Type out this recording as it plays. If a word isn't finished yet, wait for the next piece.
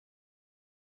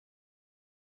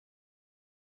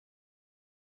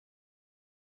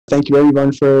thank you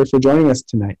everyone for joining us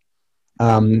tonight.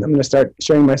 I'm going to start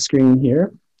sharing my screen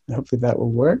here. Hopefully that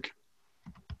will work.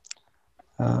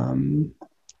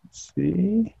 Let's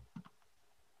see.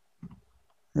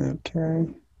 Okay.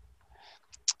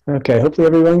 Okay, hopefully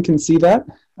everyone can see that.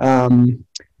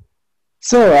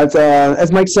 So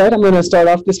as Mike said, I'm going to start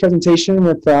off this presentation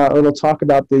with a little talk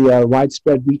about the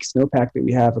widespread weak snowpack that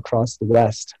we have across the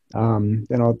West.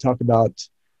 Then I'll talk about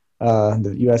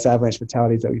the U.S. avalanche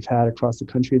fatalities that we've had across the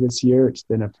country this year. It's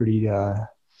been a pretty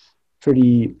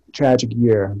tragic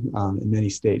year in many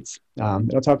states.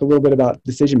 And I'll talk a little bit about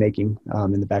decision making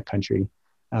in the backcountry,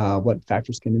 what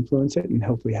factors can influence it, and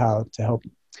hopefully how to help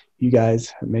you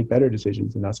guys make better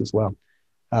decisions and us as well.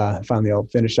 Finally, I'll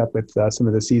finish up with some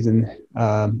of the season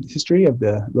history of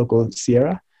the local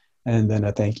Sierra, and then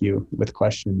a thank you with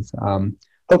questions.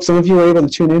 Hope some of you were able to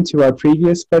tune into our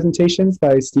previous presentations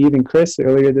by Steve and Chris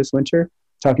earlier this winter,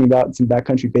 talking about some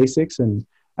backcountry basics and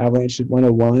Avalanche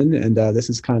 101, and this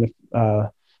is kind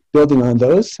of building on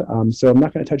those. So I'm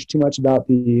not going to touch too much about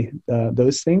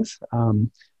those things.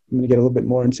 I'm going to get a little bit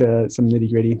more into some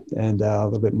nitty gritty and a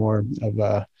little bit more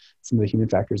of some of the human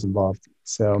factors involved.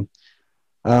 So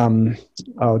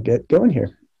I'll get going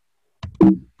here.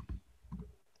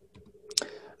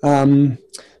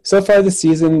 So far this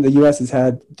season, the U.S. has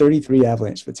had 33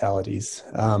 avalanche fatalities.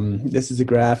 This is a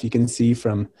graph you can see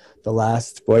from the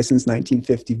last, since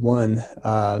 1951.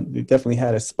 We've definitely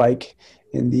had a spike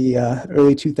in the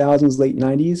early 2000s, late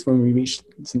 90s, when we reached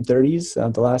some 30s.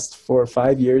 The last 4 or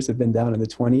 5 years have been down in the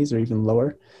 20s or even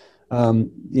lower.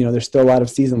 There's still a lot of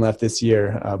season left this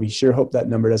year. We sure hope that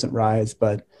number doesn't rise,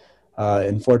 but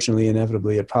unfortunately,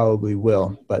 inevitably, it probably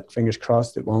will. But fingers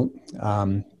crossed it won't.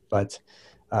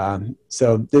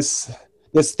 So this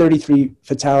 33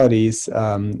 fatalities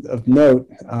of note,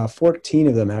 14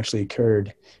 of them actually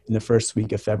occurred in the first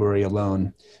week of February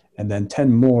alone, and then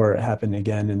 10 more happened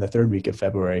again in the third week of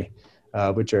February,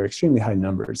 which are extremely high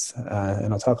numbers.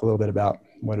 And I'll talk a little bit about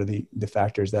what are the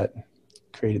factors that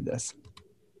created this.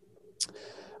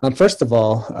 First of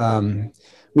all,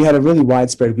 we had a really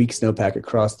widespread weak snowpack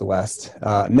across the West.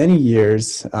 Many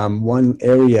years, one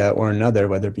area or another,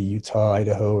 whether it be Utah,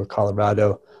 Idaho, or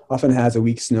Colorado, often has a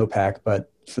weak snowpack,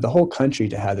 but for the whole country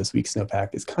to have this weak snowpack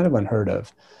is kind of unheard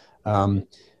of.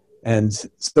 And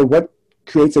so what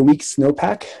creates a weak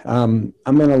snowpack? I'm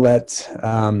going to let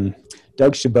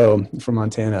Doug Chabot from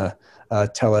Montana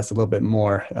tell us a little bit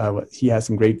more. He has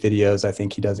some great videos. I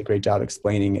think he does a great job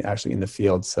explaining it actually in the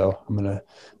field. So I'm going to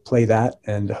play that,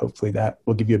 and hopefully that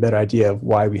will give you a better idea of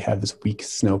why we have this weak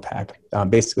snowpack.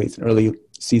 Basically, it's an early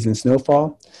season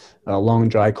snowfall, a long,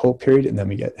 dry, cold period, and then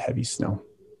we get heavy snow.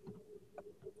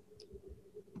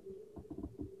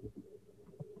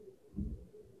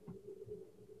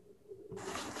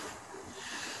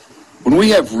 When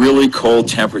we have really cold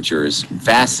temperatures,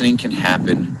 fastening can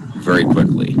happen very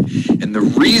quickly. And the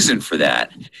reason for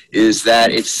that is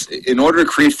that in order to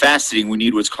create faceting, we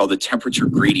need what's called a temperature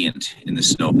gradient in the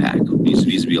snowpack. It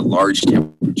needs to be a large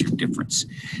temperature difference.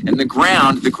 And the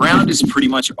ground is pretty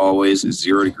much always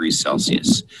 0 degrees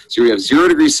Celsius. So we have 0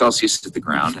 degrees Celsius at the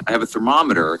ground. I have a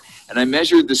thermometer, and I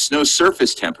measured the snow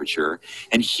surface temperature,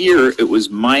 and here it was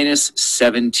minus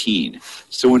 17.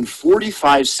 So in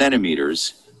 45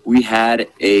 centimeters, we had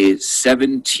a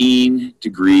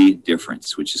 17-degree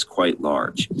difference, which is quite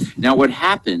large. Now, what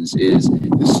happens is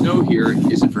the snow here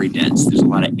isn't very dense. There's a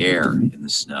lot of air in the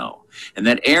snow. And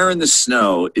that air in the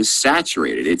snow is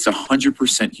saturated. It's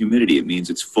 100% humidity. It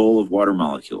means it's full of water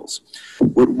molecules.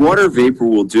 What water vapor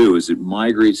will do is it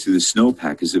migrates through the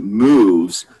snowpack as it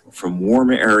moves from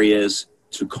warmer areas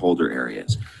to colder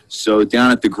areas. So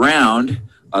down at the ground,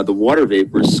 the water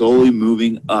vapor is slowly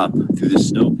moving up through the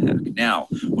snowpack. Now,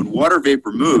 when water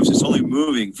vapor moves, it's only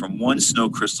moving from one snow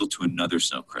crystal to another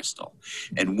snow crystal.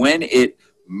 And when it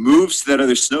moves to that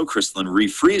other snow crystal and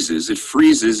refreezes, it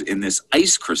freezes in this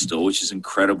ice crystal, which is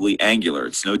incredibly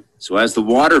angular. So as the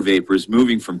water vapor is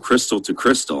moving from crystal to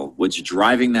crystal, what's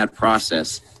driving that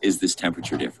process is this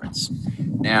temperature difference.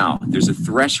 Now, there's a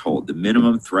threshold, the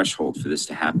minimum threshold for this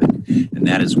to happen, and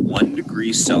that is 1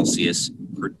 degree Celsius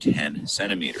per 10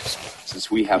 centimeters.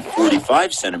 Since we have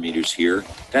 45 centimeters here,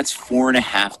 that's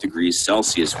 4.5 degrees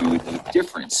Celsius we would need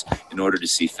difference in order to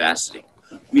see faceting.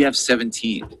 We have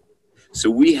 17. So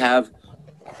we have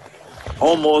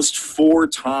almost 4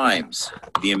 times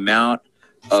the amount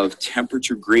of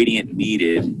temperature gradient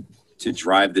needed to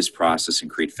drive this process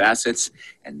and create facets.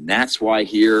 And that's why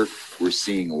here we're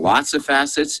seeing lots of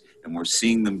facets and we're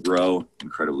seeing them grow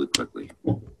incredibly quickly.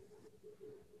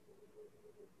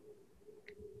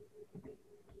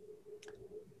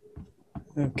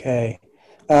 Okay.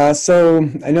 So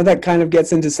I know that kind of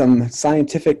gets into some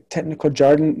scientific, technical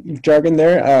jargon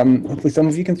there. Hopefully, some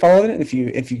of you can follow it. If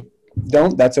you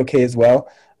don't, that's okay as well.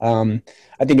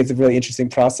 I think it's a really interesting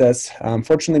process.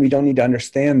 Fortunately, we don't need to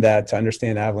understand that to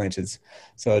understand avalanches,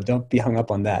 so don't be hung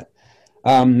up on that.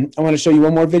 I want to show you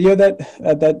one more video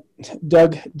that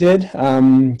Doug did,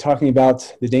 talking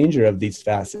about the danger of these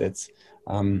facets.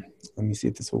 Let me see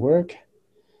if this will work.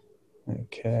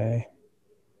 Okay.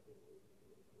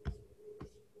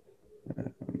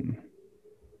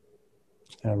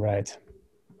 All right.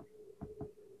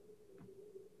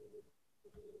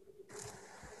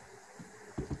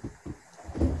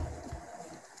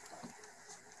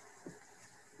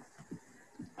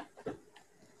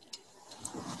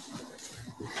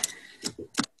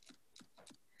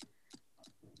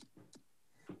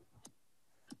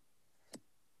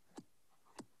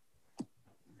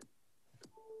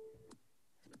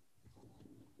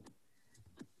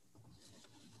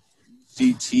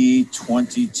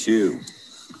 CT22.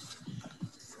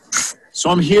 So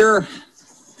I'm here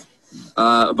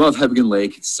above Hebgen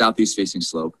Lake. It's southeast facing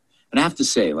slope. And I have to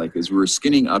say, like, as we were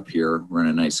skinning up here, we're on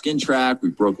a nice skin track. We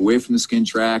broke away from the skin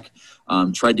track,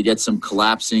 tried to get some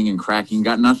collapsing and cracking,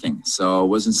 got nothing. So I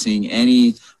wasn't seeing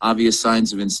any obvious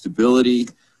signs of instability.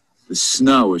 The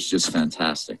snow was just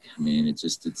fantastic. I mean, it's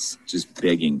just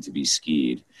begging to be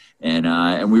skied.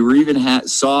 And we were even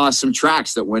saw some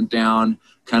tracks that went down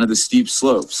kind of the steep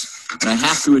slopes. And I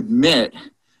have to admit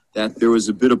that there was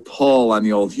a bit of pull on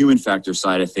the old human factor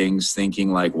side of things,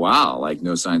 thinking like, wow, like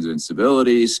no signs of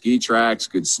instability, ski tracks,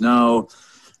 good snow,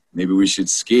 maybe we should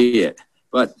ski it.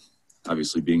 But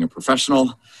obviously being a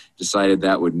professional, decided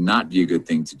that would not be a good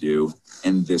thing to do.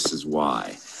 And this is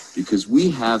why. Because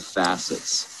we have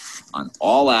facets on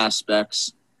all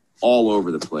aspects, all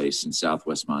over the place in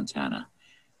Southwest Montana.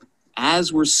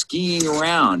 As we're skiing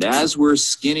around, as we're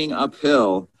skinning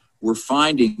uphill, we're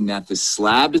finding that the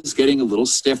slab is getting a little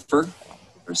stiffer.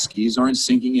 Our skis aren't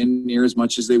sinking in near as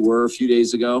much as they were a few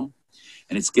days ago.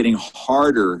 And it's getting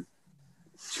harder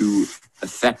to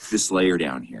affect this layer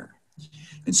down here.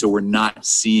 And so we're not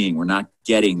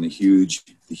getting the huge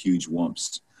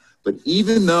whoops. But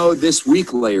even though this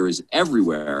weak layer is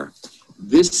everywhere,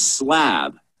 this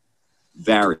slab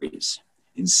varies.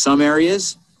 In some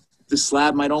areas, the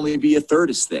slab might only be a third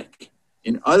as thick.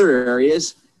 In other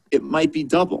areas, it might be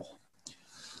double.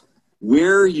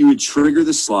 Where you would trigger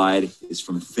the slide is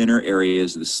from thinner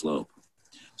areas of the slope.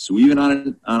 So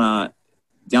even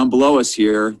down below us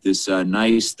here, this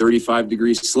nice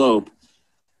 35-degree slope,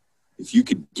 if you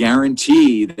could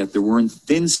guarantee that there weren't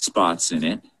thin spots in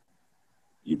it,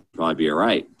 you'd probably be all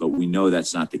right. But we know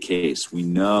that's not the case. We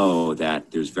know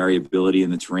that there's variability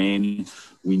in the terrain.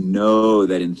 We know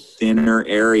that in thinner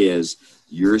areas,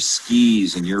 your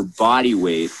skis and your body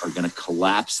weight are going to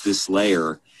collapse this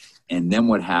layer. And then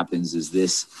what happens is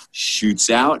this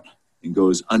shoots out and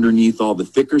goes underneath all the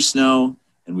thicker snow,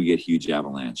 and we get huge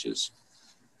avalanches.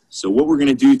 So what we're going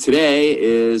to do today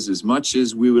is, as much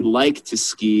as we would like to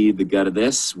ski the gut of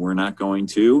this, we're not going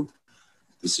to.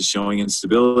 This is showing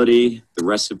instability. The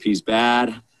recipe's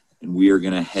bad. And we are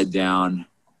going to head down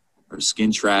our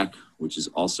skin track, which is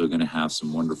also going to have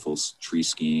some wonderful tree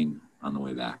skiing on the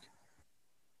way back.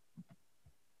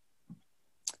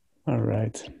 All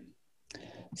right.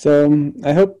 So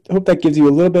I hope that gives you a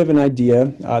little bit of an idea.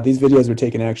 These videos were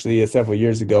taken actually several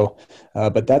years ago,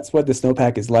 but that's what the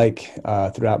snowpack is like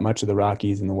throughout much of the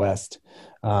Rockies in the West.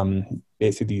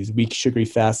 Basically these weak sugary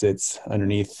facets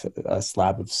underneath a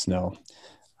slab of snow.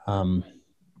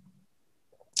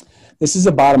 This is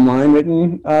a bottom line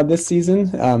written this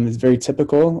season. It's very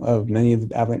typical of many of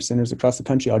the avalanche centers across the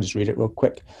country. I'll just read it real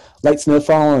quick. Light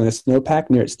snowfall on a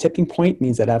snowpack near its tipping point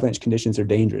means that avalanche conditions are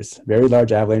dangerous. Very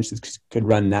large avalanches could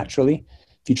run naturally.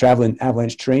 If you travel in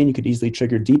avalanche terrain, you could easily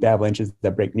trigger deep avalanches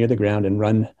that break near the ground and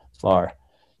run far.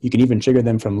 You can even trigger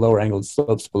them from lower angled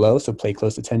slopes below, so pay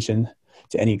close attention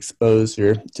to any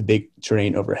exposure to big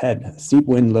terrain overhead. Steep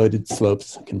wind-loaded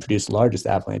slopes can produce the largest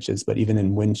avalanches, but even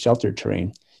in wind-sheltered terrain,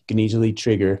 you can easily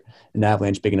trigger an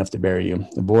avalanche big enough to bury you.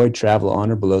 Avoid travel on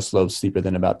or below slopes steeper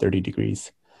than about 30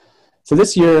 degrees. So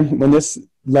this year, when this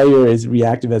layer is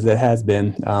reactive as it has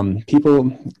been,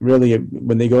 people really,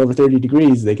 when they go over 30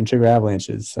 degrees, they can trigger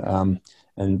avalanches.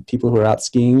 And people who are out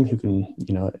skiing, who can,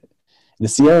 in the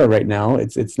Sierra right now,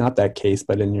 it's not that case,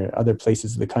 but in your other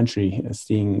places of the country,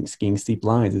 skiing steep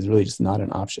lines is really just not an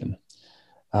option.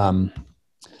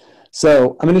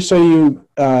 So I'm going to show you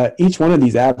each one of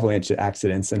these avalanche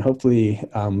accidents, and hopefully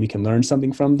we can learn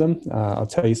something from them. I'll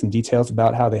tell you some details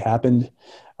about how they happened.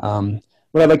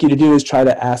 What I'd like you to do is try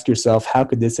to ask yourself, how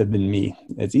could this have been me?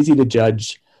 It's easy to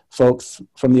judge folks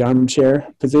from the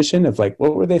armchair position of like,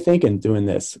 what were they thinking doing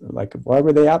this? Like, why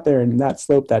were they out there in that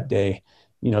slope that day?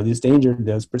 You know,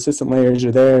 those persistent layers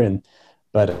are there.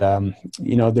 But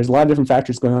you know, there's a lot of different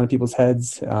factors going on in people's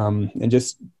heads, and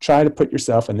just try to put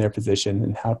yourself in their position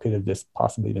and how could have this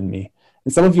possibly been me?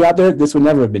 And some of you out there, this would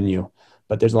never have been you,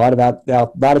 but there's a lot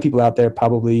of people out there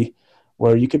probably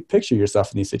where you could picture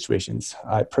yourself in these situations.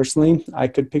 I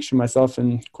could picture myself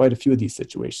in quite a few of these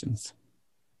situations.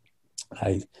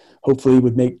 I hopefully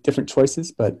would make different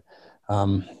choices, but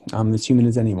I'm as human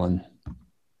as anyone.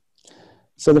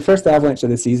 So the first avalanche of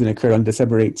the season occurred on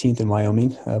December 18th in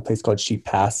Wyoming, a place called Sheep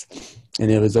Pass. And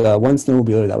it was one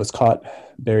snowmobiler that was caught,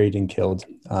 buried, and killed.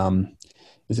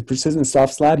 It was a persistent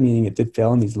soft slab, meaning it did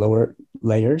fail in these lower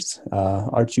layers.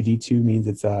 R2D2 means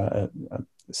it's a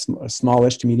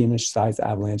smallish to medium-ish size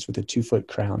avalanche with a 2-foot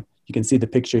crown. You can see the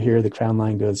picture here, the crown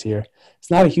line goes here. It's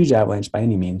not a huge avalanche by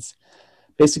any means.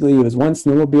 Basically, it was one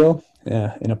snowmobile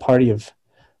in a party of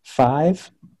 5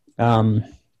 that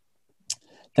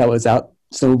was out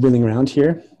snowmobiling around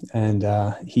here, and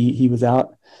he was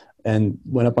out and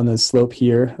went up on the slope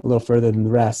here a little further than the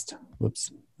rest.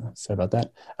 Whoops, sorry about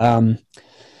that.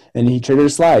 And he triggered a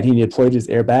slide. He deployed his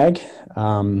airbag,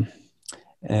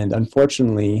 and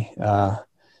unfortunately,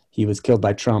 he was killed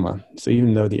by trauma. So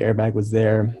even though the airbag was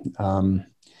there,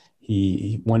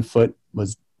 one foot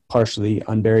was partially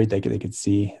unburied. They could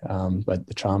see, but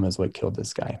the trauma is what killed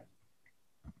this guy.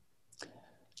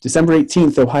 December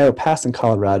 18th, Ohio Pass in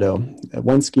Colorado.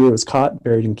 One skier was caught,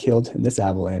 buried, and killed in this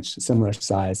avalanche, similar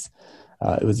size.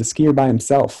 It was a skier by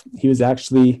himself. He was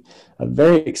actually a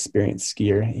very experienced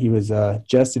skier. He was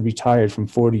just retired from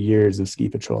 40 years of ski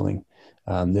patrolling.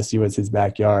 This year was his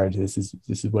backyard. This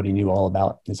is what he knew all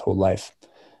about his whole life.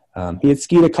 He had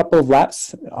skied a couple of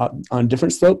laps on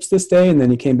different slopes this day, and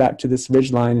then he came back to this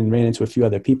ridge line and ran into a few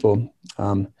other people.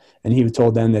 And he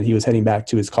told them that he was heading back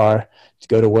to his car to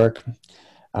go to work.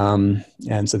 And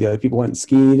so the other people went and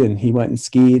skied, and he went and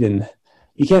skied, and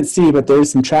you can't see, but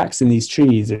there's some tracks in these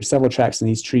trees. There's several tracks in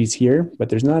these trees here, but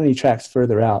there's not any tracks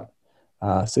further out.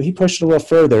 So he pushed it a little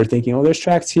further, thinking, oh, there's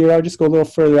tracks here. I'll just go a little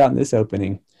further out in this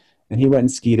opening. And he went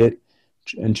and skied it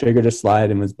and triggered a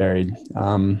slide and was buried.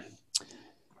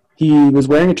 He was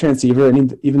wearing a transceiver,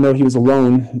 and even though he was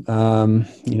alone,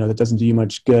 you know, that doesn't do you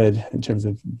much good in terms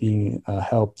of being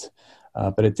helped.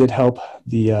 But it did help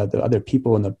the other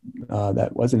people that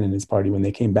wasn't in his party when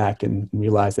they came back and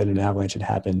realized that an avalanche had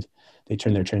happened. They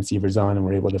turned their transceivers on and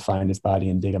were able to find his body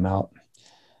and dig him out.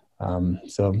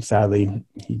 So sadly,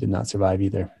 he did not survive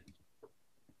either.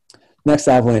 Next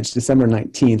avalanche, December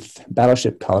 19th,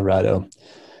 Battleship, Colorado.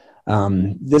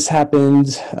 This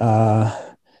happened.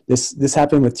 This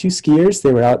happened with 2 skiers.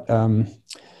 They were out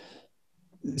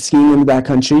skiing in the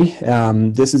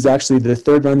backcountry. This is actually the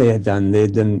 3rd run they had done. They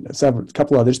had done a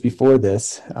couple others before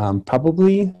this.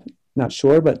 Probably, not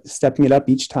sure, but stepping it up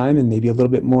each time and maybe a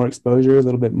little bit more exposure, a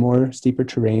little bit more steeper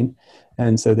terrain.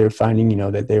 And so they're finding, you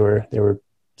know, that they were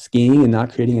skiing and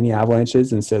not creating any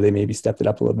avalanches, and so they maybe stepped it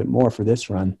up a little bit more for this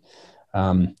run.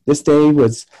 This day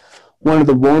was one of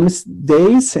the warmest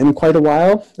days in quite a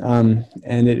while,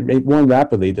 and it warmed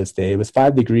rapidly this day. It was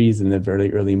 5 degrees in the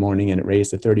very early morning, and it raised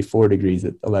to 34 degrees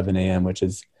at 11 a.m., which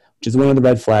is one of the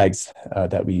red flags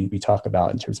that we talk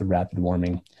about in terms of rapid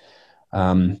warming,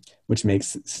 which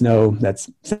makes snow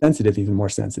that's sensitive even more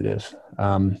sensitive.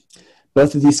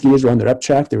 Both of these skiers were on their up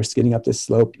track. They were skidding up this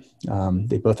slope.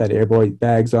 They both had airboy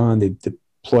bags on. They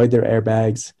deployed their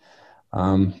airbags.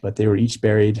 But they were each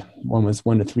buried. One was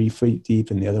 1 to 3 feet deep,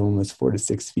 and the other one was 4 to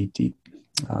 6 feet deep.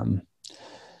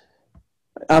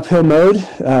 Uphill mode,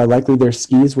 likely their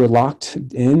skis were locked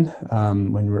in.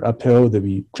 When we're uphill,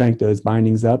 we crank those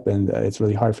bindings up, and it's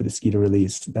really hard for the ski to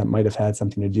release. That might have had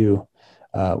something to do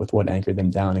with what anchored them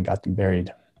down and got them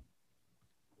buried.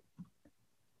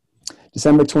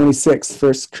 December 26th,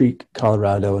 First Creek,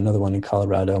 Colorado, another one in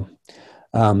Colorado.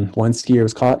 One skier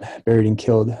was caught, buried, and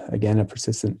killed. Again, a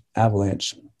persistent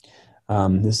avalanche.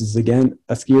 This is, again,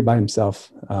 a skier by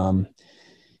himself.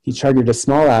 He triggered a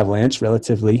small avalanche,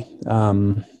 relatively,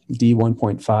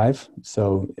 D1.5.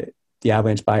 So the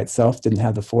avalanche by itself didn't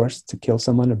have the force to kill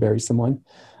someone or bury someone.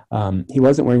 He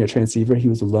wasn't wearing a transceiver. He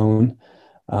was alone.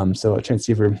 So a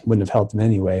transceiver wouldn't have helped him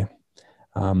anyway.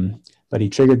 But he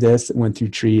triggered this, went through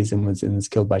trees, and was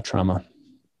killed by trauma.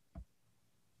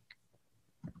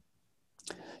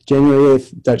 January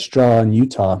 8th, Dutch Draw in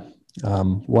Utah.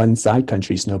 One side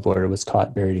country snowboarder was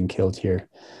caught, buried, and killed here.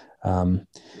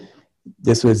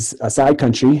 This was a side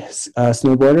country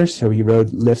snowboarder, so he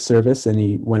rode lift service and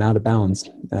he went out of bounds.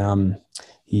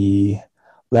 He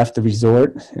left the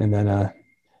resort, and then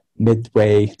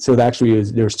midway. So actually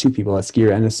there was two people, a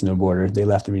skier and a snowboarder. They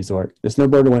left the resort. The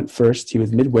snowboarder went first. He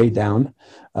was midway down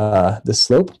the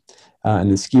slope, and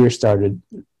the skier started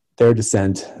their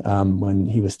descent when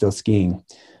he was still skiing.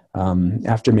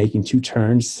 After making two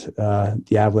turns,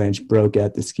 the avalanche broke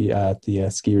at the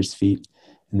skier's feet,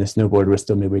 and the snowboarder was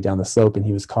still midway down the slope, and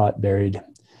he was caught, buried,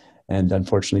 and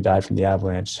unfortunately died from the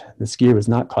avalanche. The skier was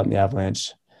not caught in the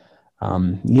avalanche.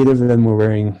 Neither of them were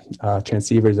wearing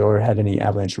transceivers or had any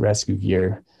avalanche rescue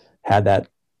gear. Had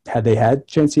they had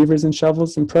transceivers and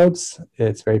shovels and probes,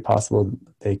 it's very possible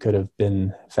they could have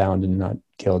been found and not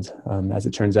killed. As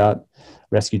it turns out,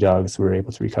 rescue dogs were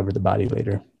able to recover the body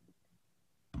later.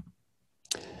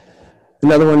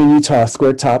 Another one in Utah,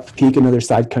 Square Top Peak, another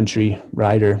side country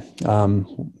rider,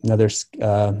 another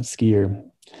skier.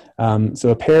 So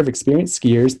a pair of experienced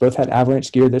skiers, both had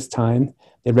avalanche gear this time.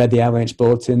 They read the avalanche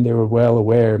bulletin. They were well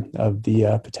aware of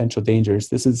the potential dangers.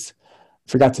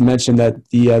 Forgot to mention that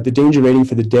the danger rating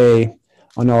for the day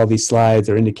on all of these slides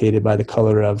are indicated by the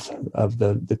color of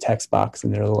the text box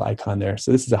and their little icon there.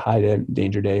 So this is a high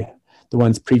danger day. The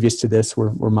ones previous to this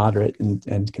were moderate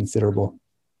and considerable.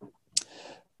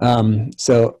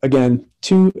 So again,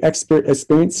 two experienced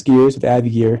skiers with Avi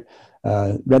gear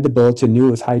read the bulletin, knew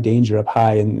it was high danger up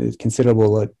high and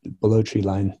considerable below tree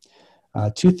line.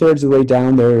 2/3 of the way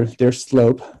down their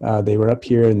slope, they were up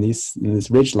here in this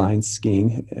ridge line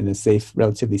skiing in a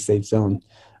relatively safe zone.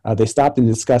 They stopped and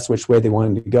discussed which way they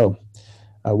wanted to go.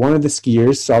 One of the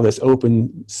skiers saw this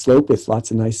open slope with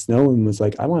lots of nice snow and was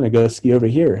like, I want to go ski over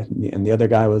here. And the other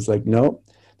guy was like, no,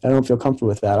 I don't feel comfortable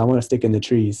with that. I want to stick in the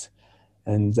trees.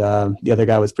 And the other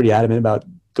guy was pretty adamant about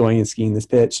going and skiing this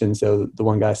pitch. And so the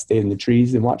one guy stayed in the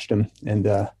trees and watched him. And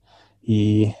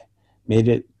he made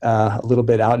it a little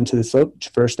bit out into the slope,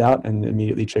 first out, and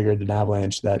immediately triggered an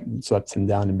avalanche that swept him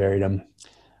down and buried him.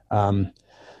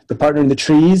 The partner in the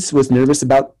trees was nervous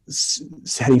about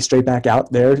heading straight back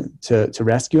out there to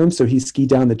rescue him. So he skied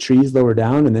down the trees lower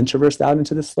down and then traversed out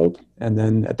into the slope. And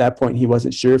then at that point, he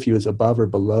wasn't sure if he was above or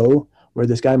below where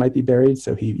this guy might be buried.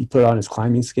 So he put on his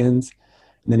climbing skins.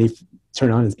 And then he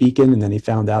turned on his beacon, and then he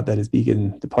found out that his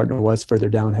beacon, the partner, was further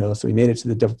downhill. So he made it to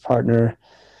the partner,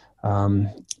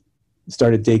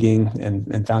 started digging,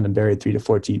 and found him buried 3 to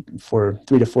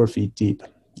 4 feet deep.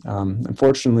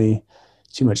 Unfortunately,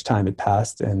 too much time had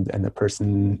passed, and the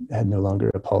person had no longer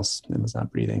a pulse and was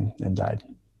not breathing and died.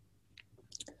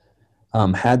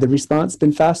 Had the response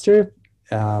been faster,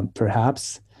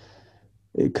 perhaps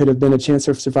it could have been a chance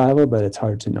of survival, but it's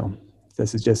hard to know.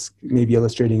 This is just maybe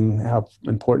illustrating how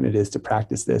important it is to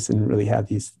practice this and really have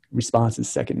these responses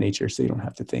second nature so you don't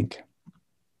have to think.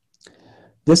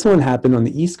 This one happened on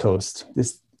the East Coast.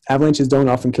 Avalanches don't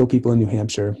often kill people in New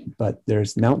Hampshire, but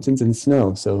there's mountains and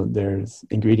snow, so there's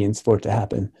ingredients for it to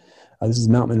happen. This is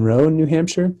Mount Monroe in New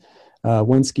Hampshire.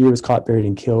 One skier was caught, buried,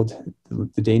 and killed.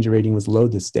 The danger rating was low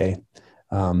this day.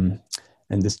 And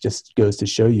this just goes to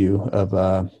show you of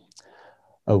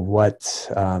what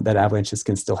that avalanches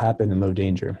can still happen in low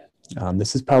danger.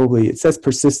 This is probably, it says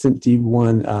persistent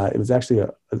D1. It was actually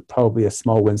probably a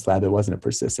small wind slab. It wasn't a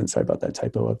persistent. Sorry about that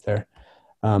typo up there.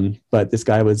 But this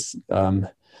guy was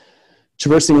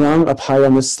traversing along up high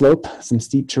on this slope, some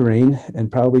steep terrain,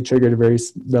 and probably triggered a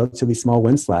relatively small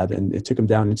wind slab. And it took him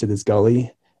down into this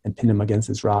gully and pinned him against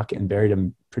this rock and buried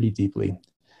him pretty deeply.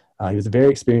 He was a very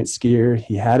experienced skier.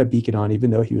 He had a beacon on, even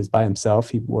though he was by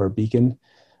himself. He wore a beacon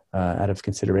out of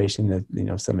consideration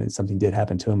that something did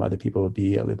happen to him. Other people would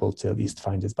be able to at least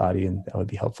find his body, and that would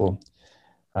be helpful.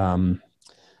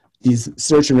 These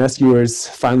search and rescuers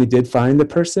finally did find the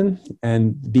person,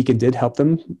 and the beacon did help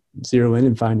them zero in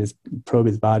and probe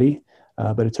his body.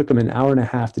 But it took them an hour and a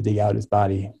half to dig out his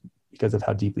body because of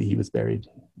how deeply he was buried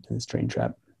in this train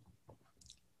trap.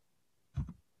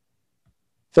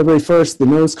 February 1st, the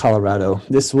Nose, Colorado.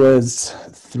 This was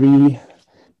 3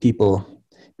 people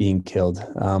being killed.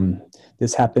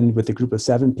 This happened with a group of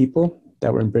 7 people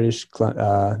that were in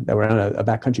that were on a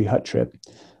backcountry hut trip.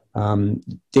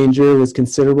 Danger was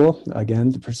considerable.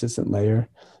 Again, the persistent layer.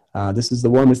 This is the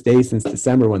warmest day since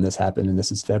December when this happened, and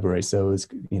this is February. So it was,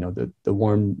 the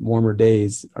warmer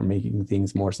days are making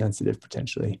things more sensitive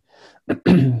potentially.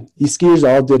 These skiers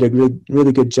all did a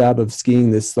really good job of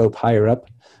skiing this slope higher up,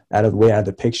 out of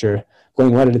the picture,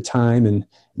 going one at a time and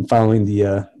following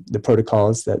the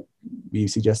protocols that we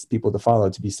suggest people to follow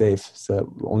to be safe.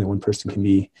 So only one person can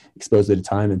be exposed at a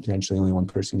time, and potentially only one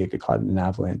person can get caught in an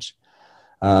avalanche.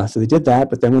 So they did that,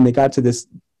 but then when they got to this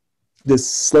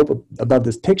slope above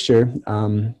this picture,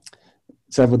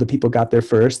 several of the people got there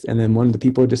first, and then one of the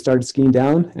people just started skiing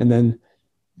down, and then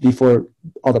before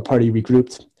all the party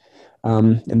regrouped,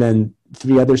 and then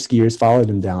three other skiers followed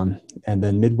him down, and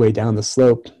then midway down the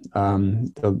slope,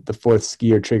 the fourth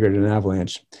skier triggered an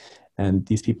avalanche, and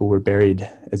these people were buried,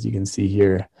 as you can see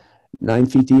here, 9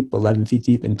 feet deep, 11 feet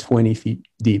deep, and 20 feet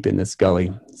deep in this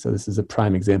gully. So this is a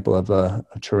prime example of a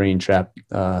terrain trap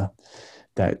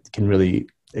that can really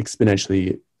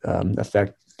exponentially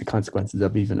affect the consequences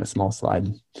of even a small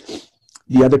slide.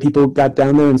 The other people got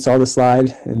down there and saw the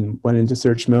slide and went into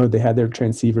search mode. They had their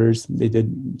transceivers. They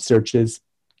did searches,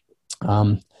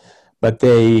 but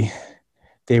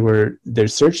they're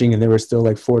searching, and they were still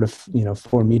like 4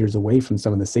 meters away from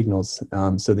some of the signals.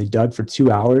 So they dug for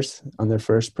 2 hours on their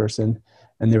first person,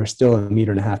 and they were still 1.5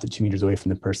 meters to 2 meters away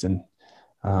from the person.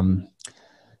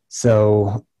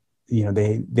 So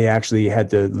they actually had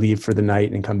to leave for the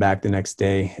night and come back the next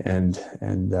day and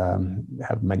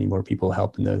have many more people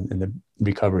help in the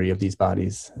recovery of these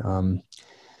bodies.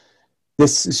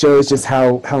 This shows just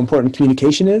how important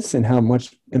communication is and how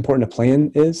much important a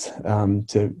plan is,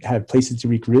 to have places to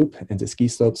regroup and to ski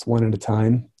slopes one at a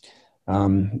time.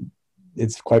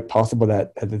 It's quite possible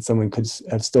that someone could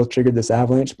have still triggered this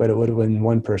avalanche, but it would have been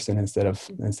one person instead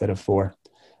of four.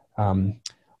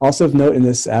 Also of note in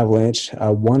this avalanche,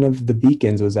 one of the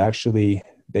beacons was actually,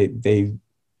 the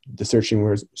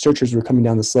searchers were coming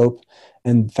down the slope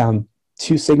and found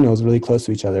two signals really close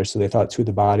to each other. So they thought two of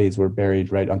the bodies were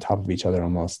buried right on top of each other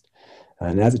almost.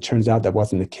 And as it turns out, that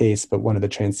wasn't the case, but one of the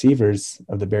transceivers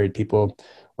of the buried people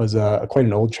was quite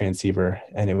an old transceiver,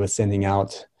 and it was sending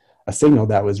out a signal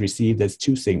that was received as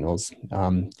two signals.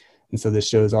 And so this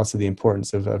shows also the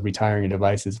importance of retiring your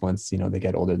devices once they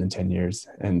get older than 10 years.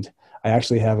 And I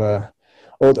actually have a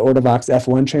old Ortovox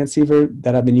F1 transceiver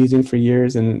that I've been using for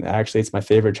years, and actually it's my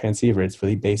favorite transceiver. It's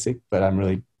really basic, but I'm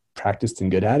really practiced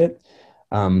and good at it.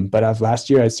 But last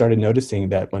year I started noticing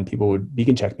that when people would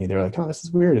beacon check me, they're like, "Oh, this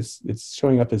is weird. It's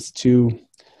showing up as two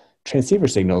transceiver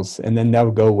signals," and then that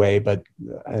would go away. But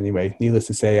anyway, needless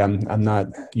to say, I'm not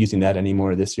using that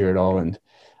anymore this year at all, and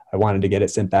I wanted to get it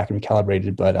sent back and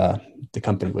recalibrated, but the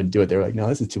company wouldn't do it. They were like, "No,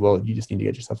 this is too old. You just need to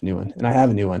get yourself a new one." And I have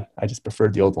a new one. I just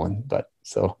preferred the old one. But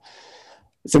so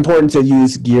it's important to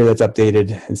use gear that's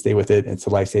updated and stay with it. It's a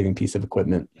life-saving piece of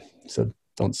equipment, so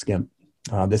don't skimp.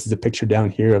 This is a picture down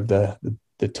here of the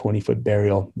 20-foot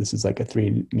burial. This is like a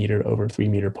 3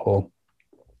 meter pole.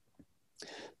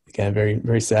 Again, very,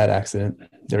 very sad accident.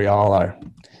 There we all are.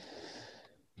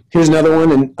 Here's another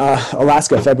one in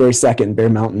Alaska, February 2nd, Bear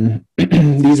Mountain.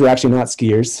 These were actually not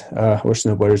skiers or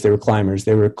snowboarders. They were climbers.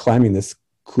 They were climbing this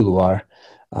couloir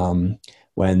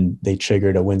when they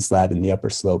triggered a wind slab in the upper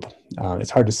slope.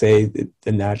 It's hard to say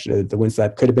the wind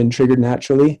slab could have been triggered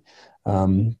naturally,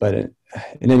 but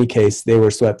in any case, they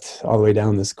were swept all the way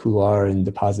down this couloir and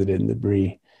deposited in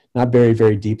debris. Not buried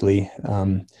very deeply,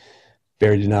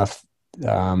 buried enough,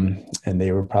 and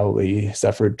they were probably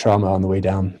suffered trauma on the way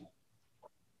down.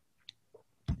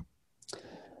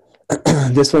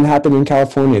 This one happened in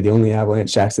California, the only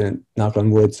avalanche accident, knock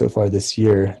on wood, so far this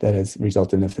year that has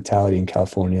resulted in a fatality in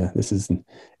California. This is in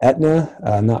Etna,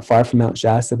 not far from Mount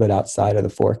Shasta, but outside of the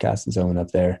forecast zone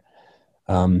up there.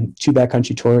 Two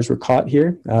backcountry tours were caught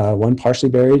here, one partially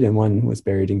buried and one was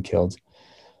buried and killed.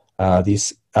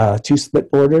 These two split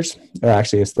boarders, or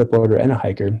actually a split boarder and a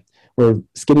hiker, were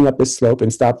skidding up this slope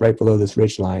and stopped right below this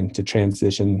ridge line to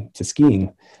transition to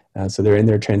skiing. So they're in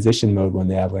their transition mode when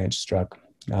the avalanche struck.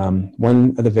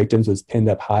 One of the victims was pinned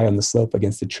up high on the slope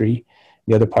against a tree.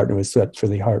 The other partner was swept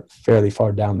fairly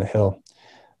far down the hill.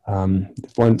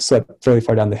 One swept fairly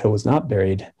far down the hill was not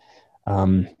buried.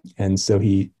 And so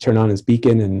he turned on his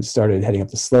beacon and started heading up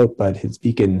the slope, but his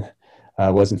beacon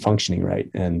wasn't functioning right,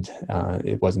 and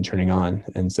it wasn't turning on.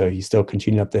 And so he still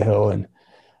continued up the hill and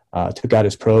took out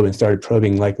his probe and started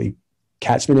probing likely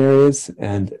catchment areas.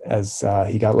 And as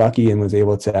he got lucky and was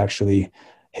able to actually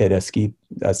hit a ski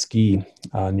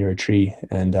near a tree,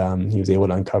 and he was able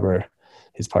to uncover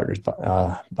his partner's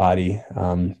body.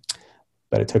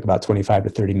 But it took about 25 to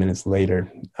 30 minutes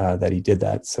later that he did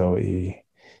that. So he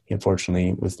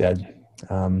unfortunately was dead.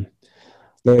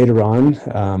 Later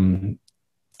on,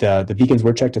 the beacons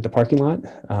were checked at the parking lot,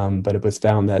 but it was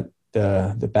found that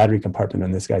the battery compartment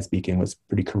on this guy's beacon was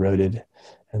pretty corroded,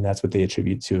 and that's what they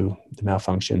attribute to the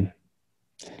malfunction.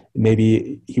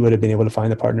 Maybe he would have been able to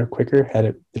find the partner quicker had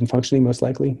it been functioning, most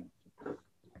likely.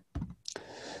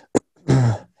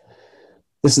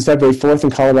 This is February 4th in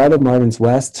Colorado, Marvin's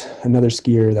West, another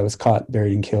skier that was caught,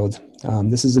 buried, and killed.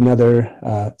 This is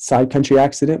another side country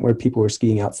accident where people were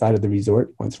skiing outside of the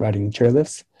resort once riding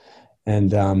chairlifts.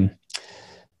 And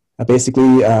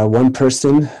basically, one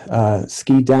person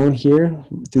skied down here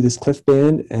through this cliff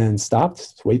band and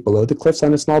stopped way below the cliffs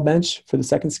on a small bench for the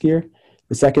second skier.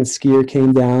 The second skier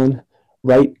came down,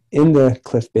 right in the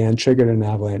cliff band triggered an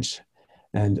avalanche.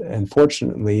 And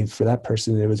unfortunately for that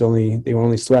person, they were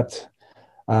only swept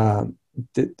a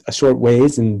short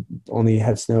ways and only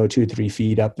had snow 2 to 3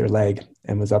 feet up their leg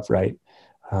and was upright.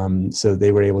 So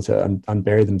they were able to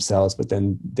unbury themselves, but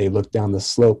then they looked down the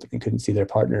slope and couldn't see their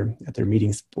partner at the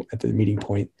meeting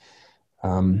point.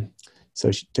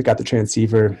 So she took out the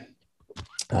transceiver,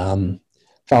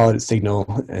 followed its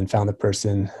signal, and found the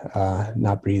person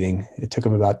not breathing. It took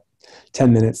them about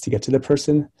 10 minutes to get to the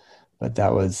person, but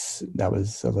that was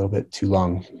a little bit too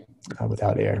long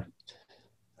without air.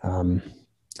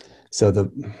 So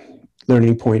the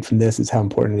learning point from this is how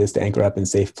important it is to anchor up in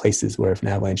safe places where if an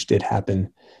avalanche did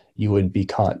happen, you wouldn't be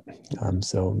caught.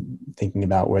 So thinking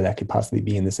about where that could possibly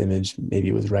be in this image, maybe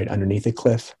it was right underneath a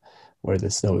cliff where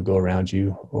the snow would go around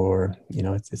you, or,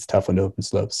 it's tough on open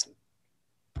slopes.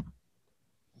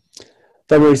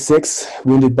 February 6th,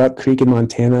 Wounded Buck Creek in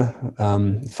Montana.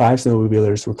 5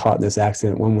 snowmobilers were caught in this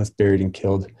accident. 1 was buried and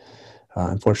killed.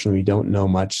 Unfortunately, we don't know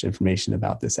much information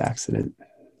about this accident.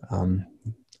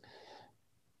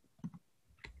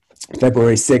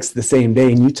 February 6th, the same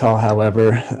day in Utah,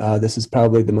 however, this is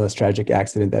probably the most tragic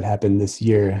accident that happened this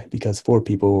year because 4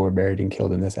 people were buried and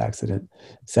killed in this accident.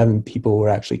 7 people were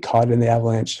actually caught in the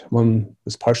avalanche. 1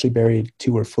 was partially buried,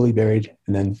 2 were fully buried,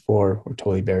 and then 4 were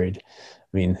totally buried.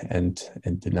 And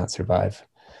did not survive.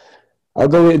 I'll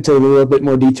go into a little bit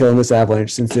more detail in this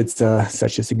avalanche since it's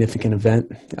such a significant event.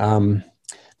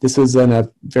 This was in a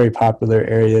very popular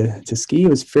area to ski. It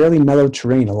was fairly mellow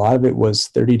terrain. A lot of it was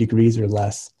 30 degrees or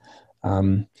less.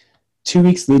 2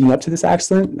 weeks leading up to this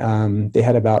accident, they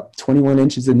had about 21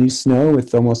 inches of new snow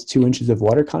with almost 2 inches of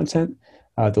water content.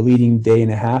 The leading day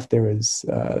and a half, there was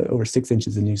over 6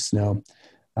 inches of new snow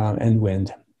and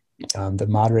wind.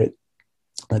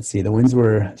 The winds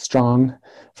were strong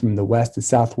from the west to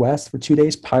southwest for 2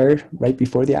 days prior, right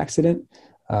before the accident,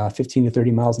 15 to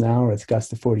 30 miles an hour with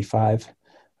gusts of 45.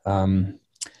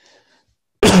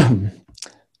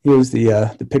 Here's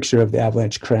the picture of the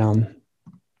avalanche crown.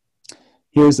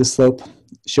 Here's the slope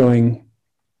showing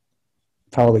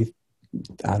probably,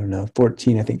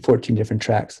 14 different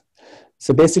tracks.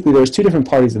 So basically there's 2 different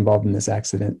parties involved in this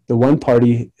accident. The one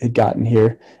party had gotten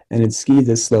here and had skied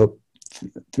this slope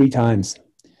 3 times.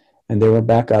 And they were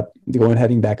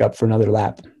heading back up for another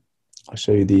lap. I'll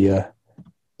show you the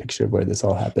picture of where this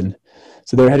all happened.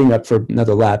 So they were heading up for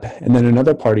another lap, and then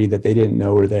another party that they didn't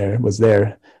know was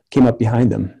there, came up behind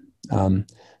them.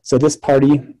 So this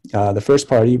party, the first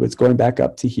party, was going back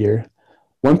up to here.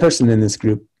 One person in this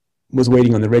group was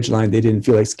waiting on the ridgeline. They didn't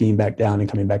feel like skiing back down and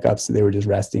coming back up, so they were just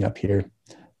resting up here.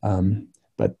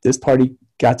 But this party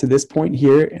got to this point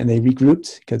here, and they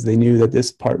regrouped because they knew that this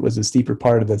part was a steeper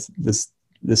part of this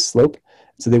slope.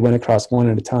 So they went across one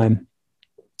at a time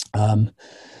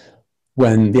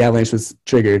when the avalanche was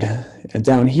triggered. And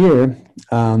down here,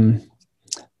 the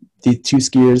 2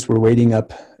 skiers were waiting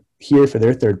up here for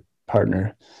their third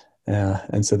partner.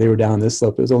 And so they were down this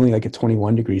slope. It was only like a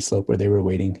 21-degree slope where they were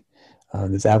waiting.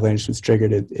 This avalanche was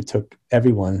triggered. It took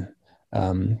everyone.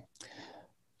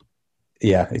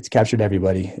 It's captured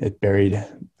everybody. It buried,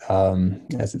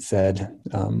 as it said,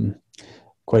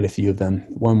 quite a few of them.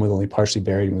 One was only partially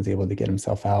buried and was able to get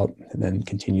himself out and then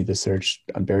continue the search.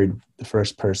 Unburied the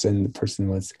first person. The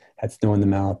person had snow in the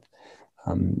mouth.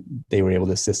 They were able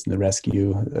to assist in the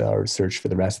rescue or search for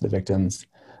the rest of the victims.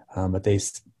 But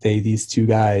these 3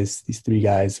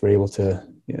 guys were able to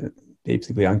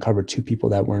basically uncover 2 people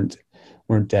that weren't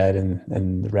dead,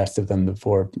 and the rest of them, the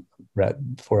 4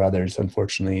 others,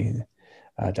 unfortunately,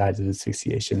 died of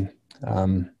asphyxiation.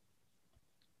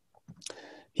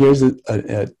 Here's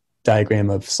a diagram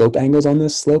of slope angles on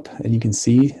this slope, and you can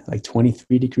see like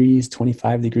 23 degrees,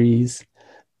 25 degrees,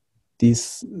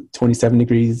 these 27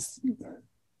 degrees.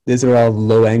 These are all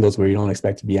low angles where you don't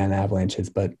expect to be on avalanches,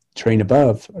 but terrain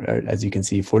above, as you can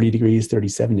see, 40 degrees,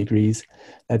 37 degrees,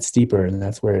 that's steeper, and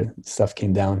that's where stuff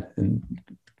came down and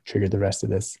triggered the rest of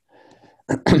this.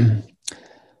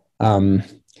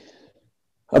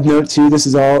 Of note too, this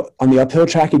is all on the uphill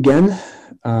track again.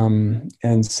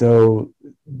 And so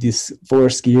these 4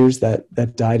 skiers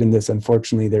that died in this,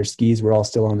 unfortunately, their skis were all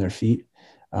still on their feet.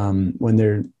 When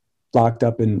they're locked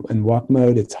up in walk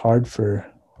mode, it's hard for,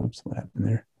 what happened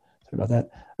there? Sorry about that.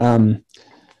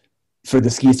 For the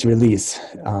skis to release.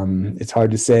 It's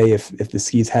hard to say if the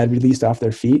skis had released off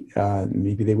their feet,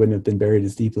 maybe they wouldn't have been buried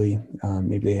as deeply.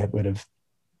 Maybe they would have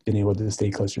been able to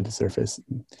stay closer to the surface.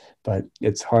 But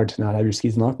it's hard to not have your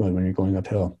skis in lock mode when you're going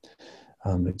uphill.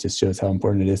 It just shows how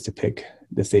important it is to pick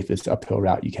the safest uphill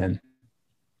route you can.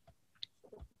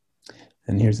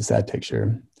 And here's a sad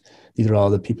picture. These are all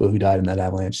the people who died in that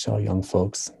avalanche, all young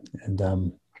folks.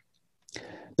 And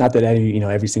not that any,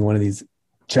 every single one of these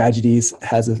tragedies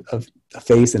has a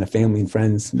face and a family and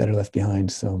friends that are left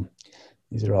behind. So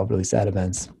these are all really sad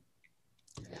events.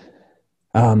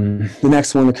 The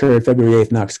next one occurred February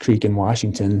 8th, Knox Creek in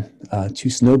Washington. 2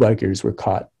 snowbikers were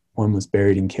caught. One was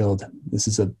buried and killed. This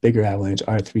is a bigger avalanche,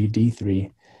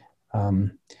 R3D3.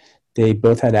 They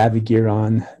both had Avi gear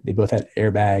on. They both had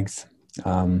airbags.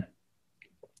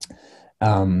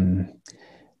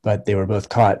 But they were both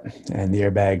caught, and the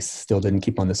airbags still didn't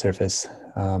keep on the surface.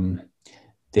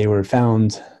 They were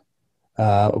found,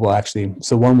 well, actually,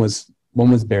 so one was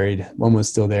buried, one was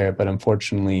still there, but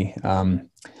unfortunately,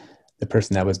 the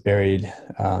person that was buried,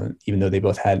 even though they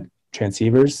both had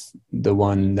transceivers, the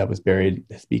one that was buried,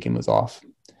 his beacon was off.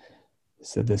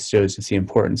 So this shows just the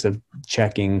importance of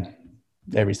checking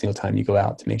every single time you go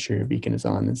out to make sure your beacon is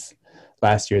on.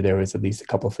 Last year, there was at least a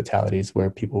couple of fatalities where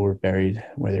people were buried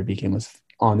where their beacon was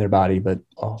on their body, but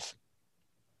off.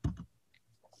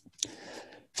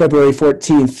 February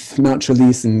 14th, Mount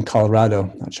Trelease in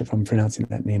Colorado. Not sure if I'm pronouncing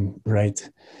that name right.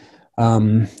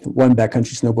 One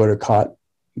backcountry snowboarder caught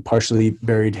partially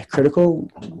buried critical.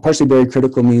 Partially buried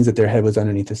critical means that their head was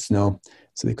underneath the snow,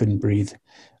 so they couldn't breathe,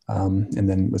 and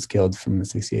then was killed from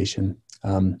asphyxiation.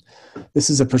 This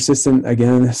is a persistent,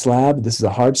 again, slab. This is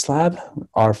a hard slab,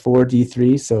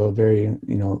 R4D3, so a very,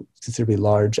 considerably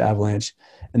large avalanche.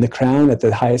 And the crown at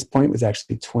the highest point was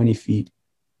actually 20 feet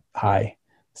high.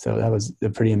 So that was a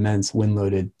pretty immense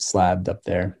wind-loaded slab up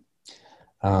there.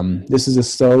 This is a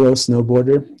solo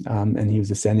snowboarder, and he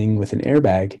was ascending with an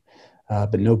airbag,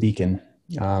 but no beacon.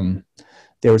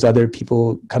 There was other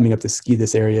people coming up to ski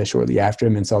this area shortly after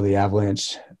him and saw the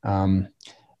avalanche, and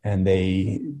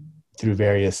they, through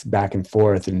various back and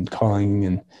forth and calling,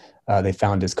 and they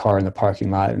found his car in the parking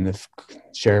lot, and the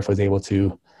sheriff was able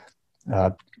to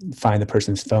find the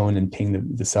person's phone and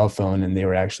ping the cell phone, and they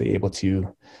were actually able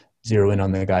to zero in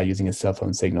on the guy using his cell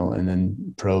phone signal and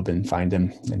then probe and find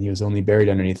him. And he was only buried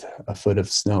underneath a foot of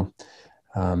snow.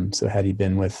 So had he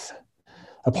been with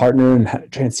a partner and had a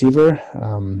transceiver,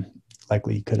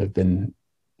 likely he could have been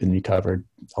recovered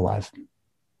alive.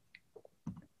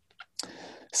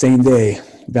 Same day,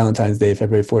 Valentine's Day,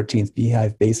 February 14th,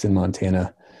 Beehive Basin,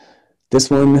 Montana.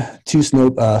 This one, 2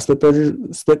 split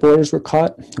boarders were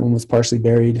caught. One was partially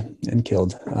buried and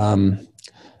killed.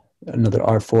 Another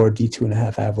R4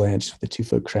 D2.5 avalanche with a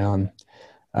 2-foot crown.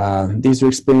 These are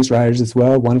experienced riders as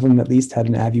well. One of them at least had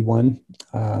an Avi 1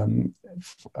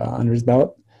 under his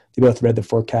belt. They both read the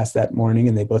forecast that morning,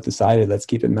 and they both decided, let's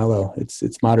keep it mellow.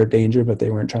 It's moderate danger, but they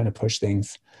weren't trying to push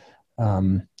things.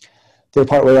 They were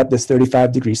partway up this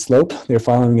 35-degree slope. They were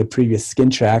following a previous skin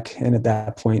track, and at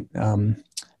that point,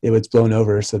 it was blown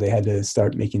over, so they had to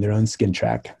start making their own skin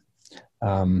track.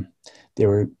 They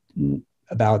were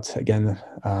about, again,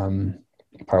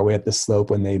 partway up the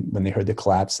slope when they heard the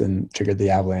collapse and triggered the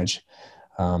avalanche.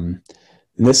 In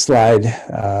this slide,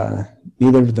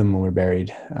 neither of them were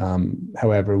buried.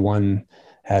 However, one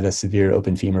had a severe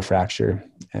open femur fracture,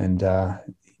 and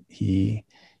he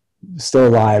was still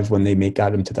alive when they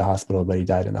got him to the hospital, but he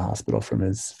died in the hospital from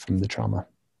the trauma.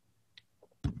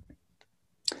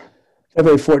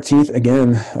 February 14th,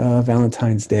 again,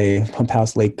 Valentine's Day, Pump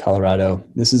House Lake, Colorado.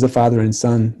 This is a father and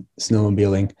son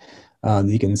snowmobiling.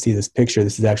 You can see this picture.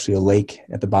 This is actually a lake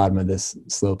at the bottom of this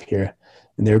slope here.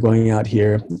 And they were going out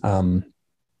here, and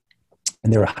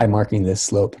they were high marking this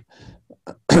slope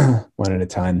one at a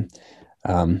time.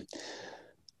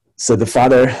 So the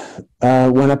father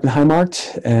went up and high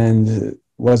marked and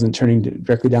wasn't turning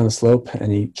directly down the slope,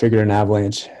 and he triggered an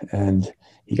avalanche, and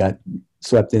he got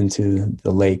swept into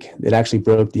the lake. It actually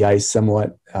broke the ice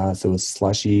somewhat, so it was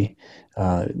slushy,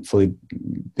 fully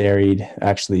buried.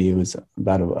 Actually, it was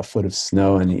about a foot of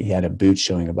snow, and he had a boot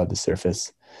showing above the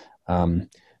surface.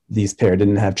 These pair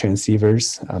didn't have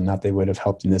transceivers. Not they would have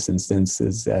helped in this instance,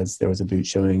 as there was a boot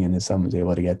showing, and his son was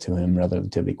able to get to him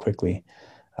relatively quickly.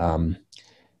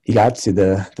 He got to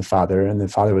the father, and the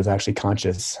father was actually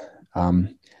conscious,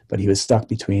 but he was stuck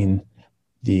between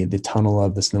the tunnel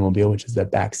of the snowmobile, which is the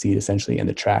back seat essentially, and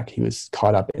the track. He was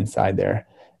caught up inside there,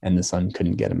 and the son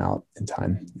couldn't get him out in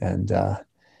time, and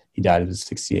he died of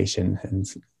asphyxiation. And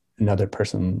another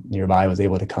person nearby was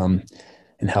able to come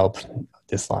and help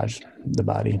dislodge the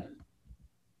body.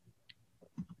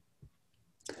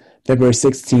 February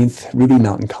 16th, Ruby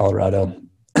Mountain, Colorado.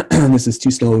 This is 2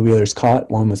 snowmobilers caught.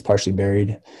 One was partially buried,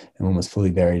 and one was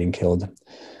fully buried and killed.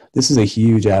 This is a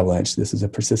huge avalanche. This is a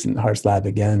persistent hard slab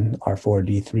again,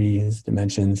 R4D3 is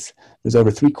dimensions. It was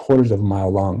over 3/4 of a mile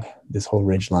long. This whole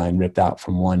ridge line ripped out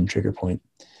from one trigger point.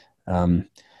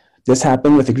 This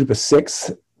happened with a group of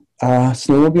 6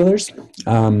 snowmobilers.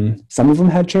 Some of them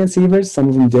had transceivers, some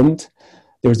of them didn't.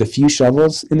 There was a few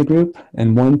shovels in the group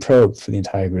and one probe for the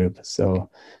entire group. So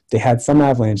they had some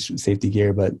avalanche safety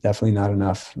gear, but definitely not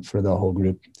enough for the whole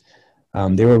group.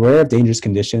 They were aware of dangerous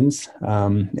conditions,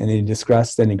 and they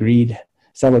discussed and agreed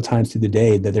several times through the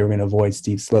day that they were going to avoid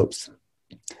steep slopes.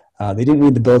 They didn't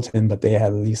read the bulletin, but they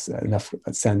had at least enough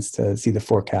sense to see the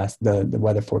forecast, the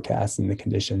weather forecast and the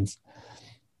conditions.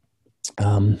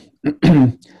 Let's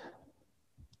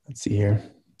see here.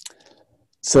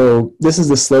 So this is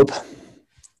the slope,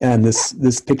 and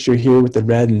this picture here with the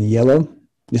red and the yellow,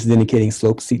 this is indicating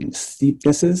slope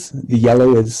steepnesses. The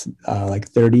yellow is like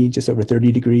 30, just over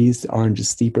 30 degrees. Orange is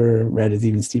steeper, red is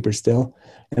even steeper still.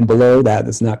 And below that,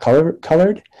 that's not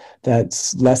colored,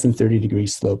 that's less than 30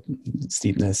 degrees slope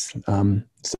steepness. So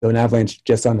an avalanche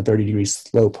just on a 30-degree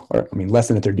slope, or I mean less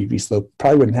than a 30-degree slope,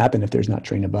 probably wouldn't happen if there's not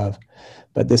terrain above.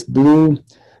 But this blue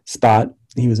spot,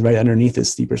 he was right underneath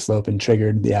this steeper slope and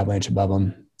triggered the avalanche above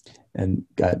him and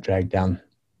got dragged down.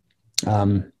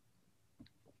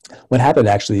 What happened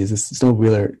actually is this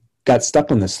snowmobiler got stuck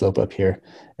on this slope up here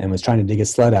and was trying to dig his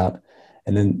sled out.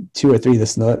 And then 2 or 3 of the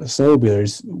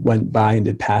snowmobilers went by and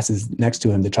did passes next to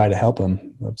him to try to help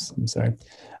him. Oops, I'm sorry.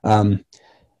 And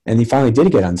he finally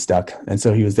did get unstuck. And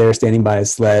so he was there standing by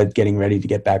his sled, getting ready to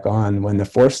get back on when the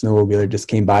 4th snowmobiler just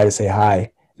came by to say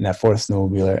hi. And that 4th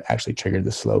snowmobiler actually triggered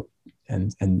the slope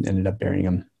and ended up burying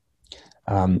him.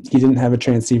 He didn't have a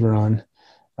transceiver on.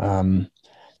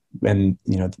 And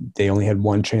you know, they only had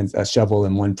a shovel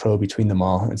and one probe between them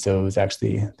all, and so it was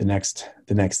actually the next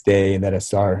day that a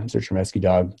SAR, search and rescue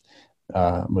dog,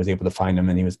 was able to find him,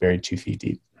 and he was buried 2 feet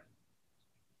deep.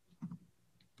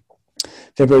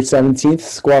 February 17th,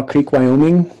 Squaw Creek,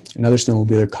 Wyoming, another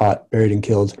snowmobiler caught, buried, and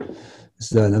killed.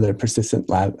 This is another persistent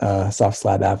soft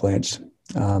slab avalanche.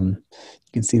 You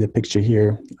can see the picture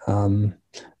here of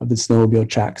the snowmobile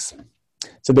tracks.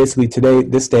 So basically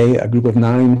this day, a group of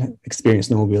 9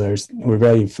 experienced snowmobilers who were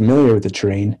very familiar with the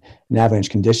terrain and avalanche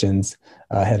conditions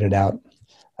headed out.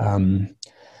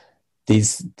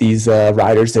 These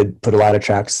riders had put a lot of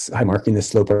tracks high marking the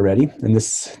slope already, and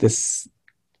this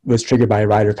was triggered by a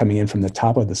rider coming in from the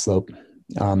top of the slope,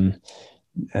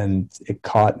 and it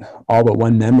caught all but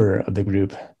one member of the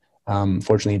group.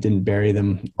 Fortunately, it didn't bury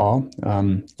them all.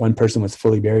 One person was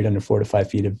fully buried under 4 to 5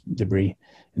 feet of debris,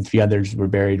 and 3 others were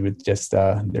buried with just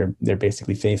their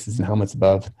basically faces and helmets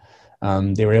above.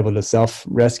 They were able to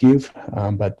self-rescue,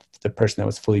 but the person that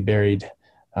was fully buried,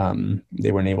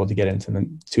 they weren't able to get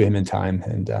to him in time,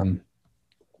 and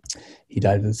he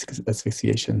died of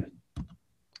asphyxiation.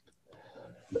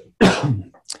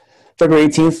 February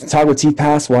 18th, Toggle Teeth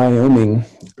Pass, Wyoming.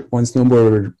 One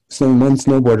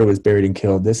snowboarder was buried and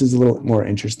killed. This is a little more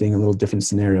interesting, a little different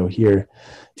scenario here.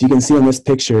 If you can see on this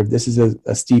picture, this is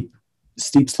a steep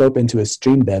slope into a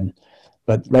stream bed,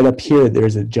 but right up here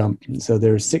there's a jump. So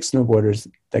there were 6 snowboarders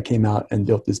that came out and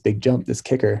built this big jump, this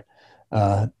kicker,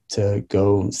 to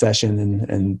go session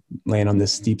and land on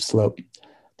this steep slope.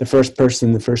 The first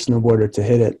snowboarder to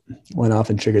hit it went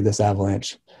off and triggered this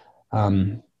avalanche.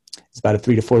 It's about a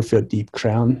 3 to 4 foot deep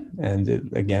crown,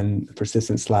 and again,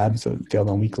 persistent slab, so it failed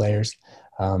on weak layers.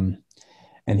 And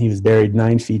he was buried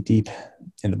 9 feet deep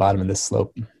in the bottom of this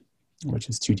slope, which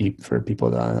is too deep for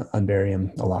people to unbury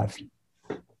him alive.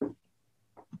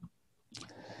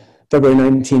 February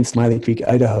 19th, Smiley Creek,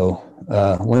 Idaho.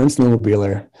 One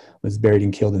snowmobiler was buried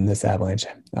and killed in this avalanche.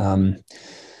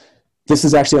 This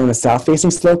is actually on a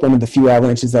south-facing slope, one of the few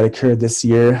avalanches that occurred this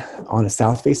year on a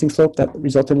south-facing slope that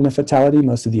resulted in a fatality.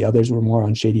 Most of the others were more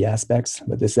on shady aspects,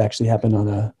 but this actually happened on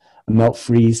a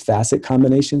melt-freeze facet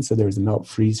combination. So there was a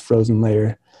melt-freeze-frozen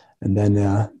layer, and then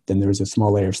there was a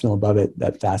small layer of snow above it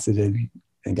that faceted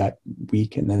and got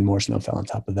weak, and then more snow fell on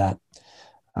top of that.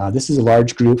 This is a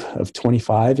large group of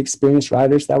 25 experienced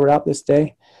riders that were out this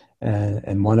day,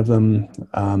 and one of them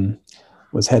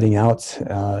was heading out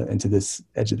into this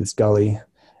edge of this gully,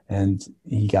 and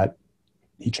he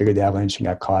triggered the avalanche and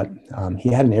got caught.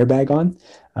 He had an airbag on,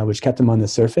 which kept him on the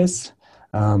surface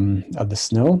of the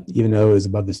snow, even though it was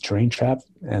above this terrain trap,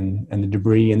 and the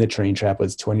debris in the terrain trap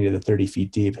was 20 to 30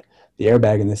 feet deep. The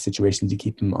airbag in this situation to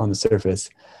keep him on the surface,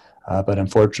 but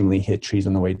unfortunately hit trees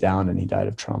on the way down, and he died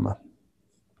of trauma.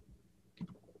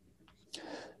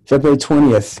 February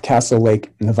 20th, Castle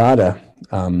Lake, Nevada.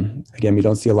 Again, we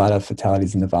don't see a lot of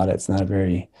fatalities in Nevada. It's not a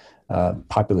very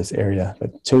populous area,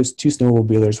 but 2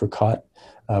 snowmobilers were caught.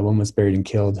 One was buried and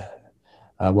killed.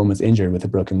 One was injured with a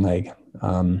broken leg.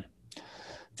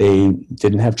 They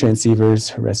didn't have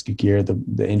transceivers, rescue gear.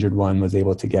 The injured one was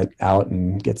able to get out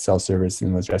and get cell service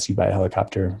and was rescued by a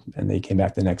helicopter, and they came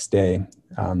back the next day,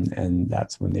 and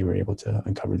that's when they were able to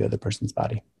uncover the other person's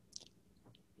body.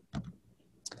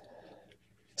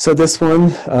 So this one,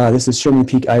 this is Sherman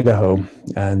Peak, Idaho,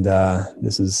 and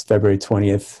this is February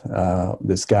 20th.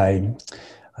 This guy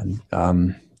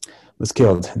was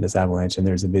killed in this avalanche, and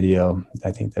there's a video,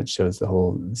 I think, that shows the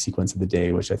whole sequence of the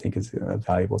day, which I think is a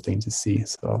valuable thing to see,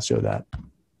 so I'll show that.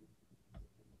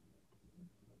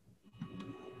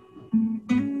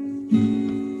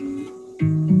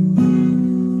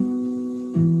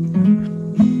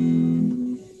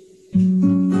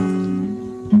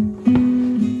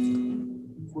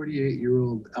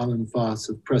 Alan Foss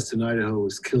of Preston, Idaho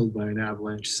was killed by an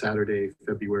avalanche Saturday,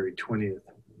 February 20th,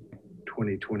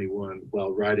 2021,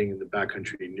 while riding in the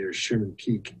backcountry near Sherman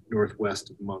Peak, northwest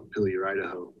of Montpelier,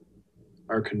 Idaho.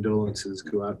 Our condolences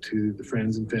go out to the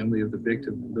friends and family of the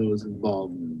victim and those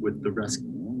involved with the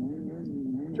rescue.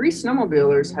 3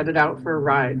 snowmobilers headed out for a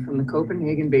ride from the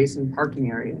Copenhagen Basin parking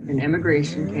area in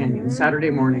Emigration Canyon Saturday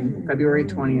morning, February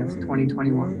 20th,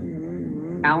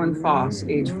 2021. Alan Foss,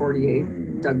 age 48,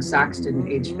 Doug Saxton,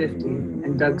 age 50,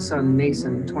 and Doug's son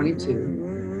Mason,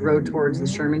 22, rode towards the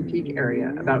Sherman Peak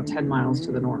area about 10 miles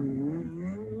to the north.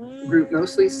 The group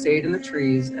mostly stayed in the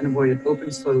trees and avoided open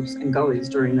slopes and gullies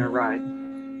during their ride.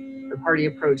 The party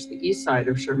approached the east side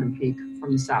of Sherman Peak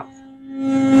from the south.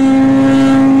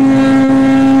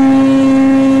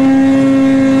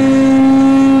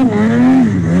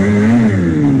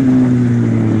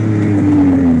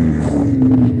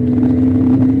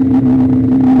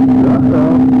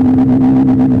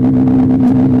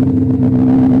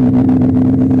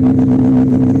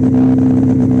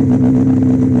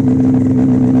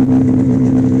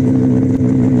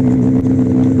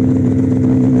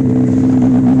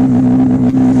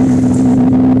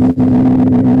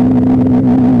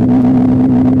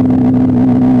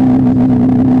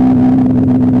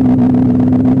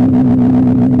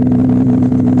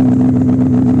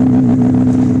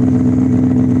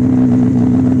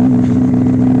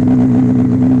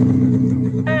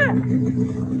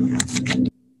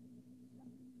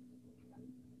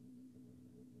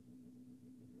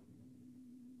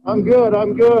 I'm good,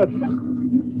 I'm good.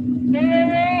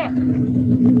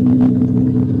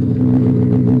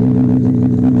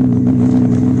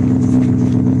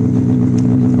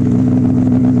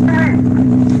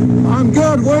 I'm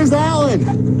good, where's Alan?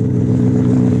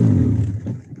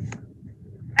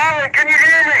 Alan, can you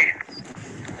hear me?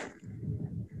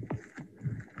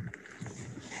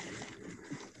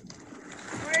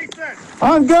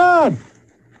 I'm good.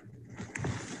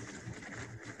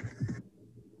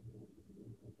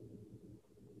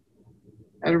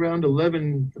 At around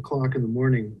 11 o'clock in the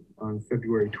morning on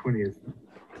February 20th,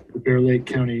 the Bear Lake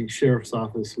County Sheriff's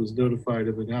Office was notified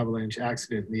of an avalanche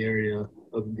accident in the area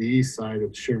of the east side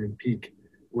of Sherman Peak,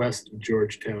 west of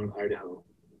Georgetown, Idaho.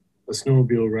 A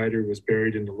snowmobile rider was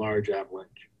buried in a large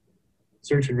avalanche.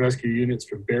 Search and rescue units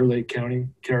from Bear Lake County,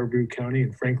 Caribou County,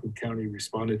 and Franklin County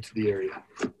responded to the area.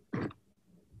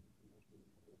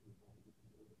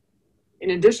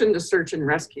 In addition to search and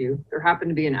rescue, there happened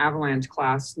to be an avalanche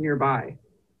class nearby.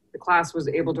 The class was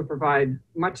able to provide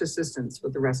much assistance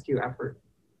with the rescue effort.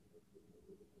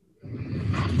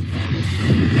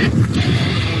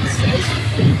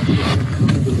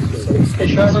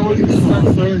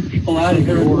 People out of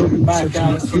here, we're moving back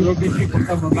out, so there'll be people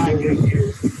coming back in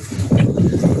here.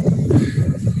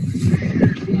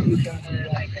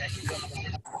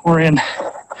 We're in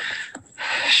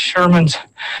Sherman's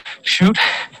chute,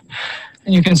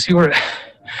 and you can see where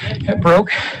it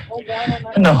broke,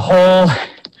 and the whole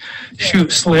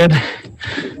chute slid.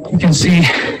 You can see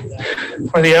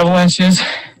where the avalanche is,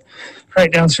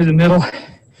 right down through the middle,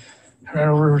 right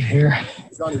over here.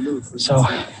 So,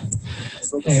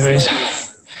 anyways,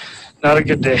 not a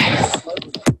good day.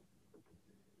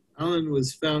 Alan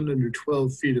was found under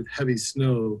 12 feet of heavy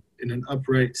snow in an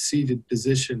upright seated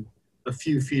position a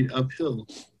few feet uphill,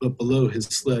 but below his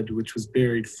sled, which was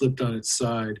buried flipped on its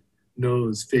side,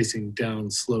 nose facing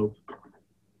down slope.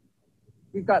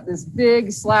 We've got this big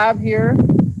slab here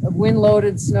of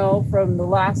wind-loaded snow from the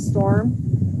last storm.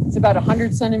 It's about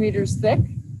 100 centimeters thick.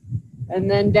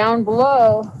 And then down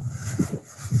below,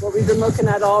 what we've been looking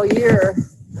at all year,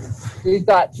 we've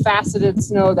got faceted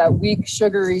snow, that weak,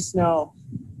 sugary snow.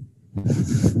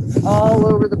 All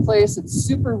over the place, it's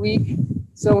super weak.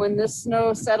 So when this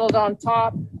snow settled on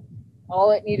top,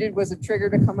 all it needed was a trigger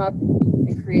to come up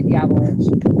and create the avalanche.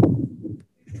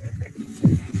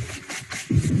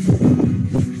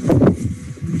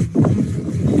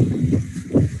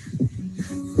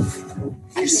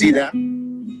 You see that?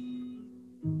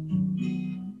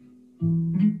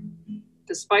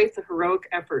 Despite the heroic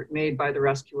effort made by the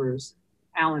rescuers,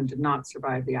 Alan did not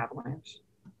survive the avalanche.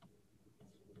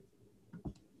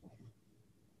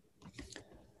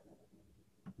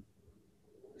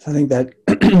 So I think that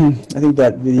I think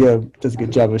that video does a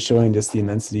good job of showing just the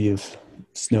immensity of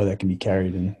snow that can be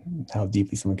carried and how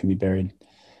deeply someone can be buried.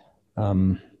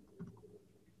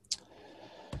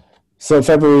 So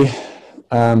February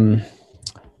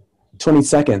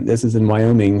 22nd, this is in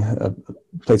Wyoming, a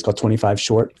place called 25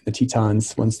 Short, the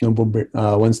Tetons. One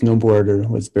snowboarder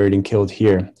was buried and killed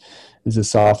here. It was a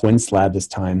soft wind slab this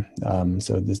time,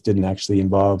 so this didn't actually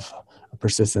involve a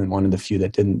persistent, one of the few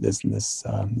that didn't this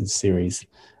series.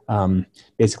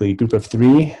 Basically, a group of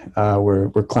three were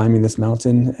climbing this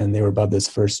mountain, and they were above this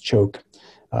first choke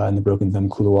in the Broken Thumb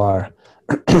Couloir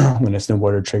when a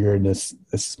snowboarder triggered this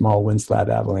small wind slab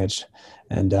avalanche,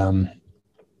 and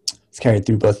it's carried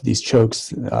through both of these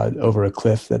chokes over a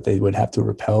cliff that they would have to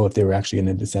rappel if they were actually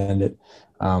going to descend it,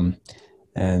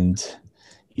 and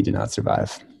he did not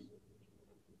survive.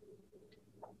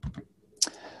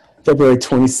 February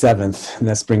 27th, and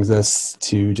this brings us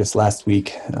to just last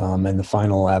week and the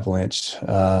final avalanche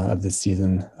of this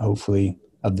season, hopefully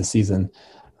of the season.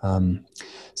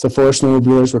 So 4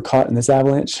 snowmobilers were caught in this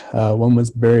avalanche. One was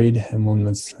buried and one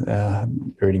was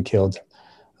buried and killed.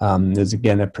 There's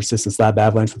again a persistent slab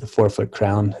avalanche with a 4-foot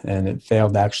crown, and it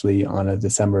failed actually on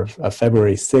a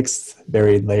February 6th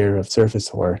buried layer of surface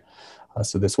hoar.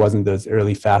 So this wasn't those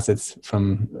early facets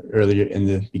from earlier in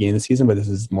the beginning of the season, but this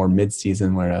is more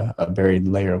mid-season where a buried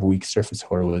layer of weak surface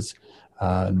hoar was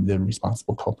the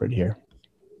responsible culprit here.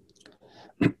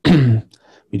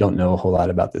 We don't know a whole lot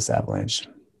about this avalanche.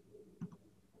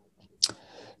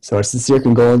 So our sincere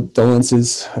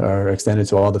condolences are extended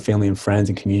to all the family and friends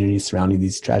and communities surrounding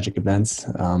these tragic events.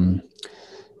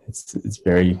 It's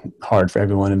very hard for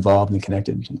everyone involved and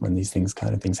connected when these things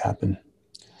happen.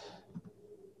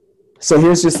 So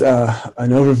here's just an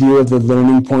overview of the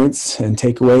learning points and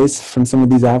takeaways from some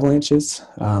of these avalanches.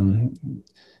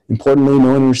 Importantly,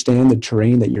 know and understand the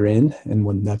terrain that you're in and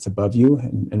when that's above you,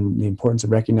 and the importance of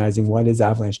recognizing what is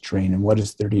avalanche terrain and what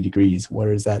is 30 degrees. What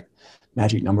is that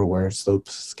magic number where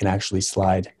slopes can actually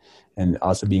slide, and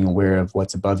also being aware of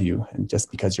what's above you. And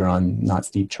just because you're on not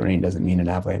steep terrain doesn't mean an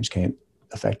avalanche can't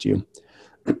affect you.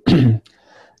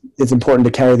 It's important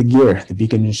to carry the gear, the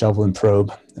beacon and shovel and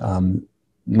probe.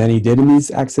 Many did in these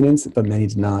accidents, but many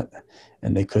did not,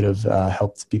 and they could have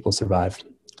helped people survive.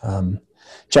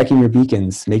 Checking your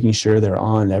beacons, making sure they're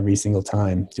on every single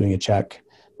time, doing a check,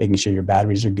 making sure your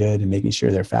batteries are good, and making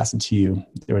sure they're fastened to you.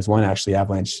 There was one actually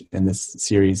avalanche in this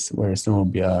series where a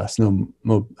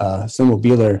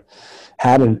snowmobiler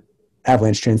had an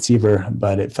avalanche transceiver,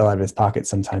 but it fell out of his pocket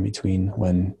sometime between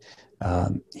when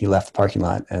he left the parking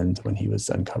lot and when he was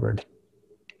uncovered.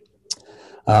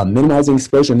 Minimizing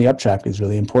exposure in the uptrack is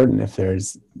really important if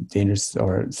there's dangerous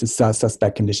or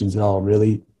suspect conditions at all.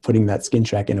 Really putting that skin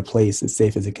track into place as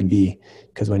safe as it can be,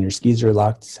 because when your skis are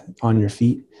locked on your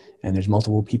feet and there's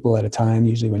multiple people at a time,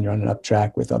 usually when you're on an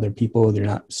uptrack with other people, you're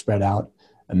not spread out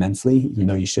immensely, even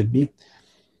though you should be.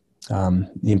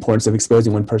 The importance of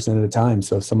exposing one person at a time.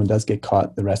 So if someone does get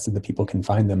caught, the rest of the people can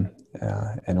find them,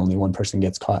 and only one person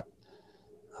gets caught.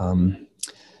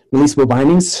 Releasable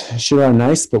bindings sure are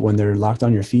nice, but when they're locked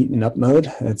on your feet in up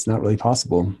mode, it's not really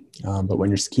possible. But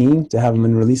when you're skiing, to have them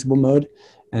in releasable mode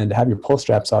and to have your pull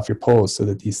straps off your poles so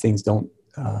that these things don't,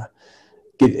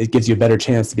 it gives you a better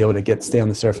chance to be able to stay on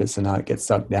the surface and not get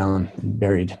sucked down and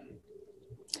buried.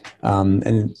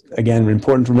 And again,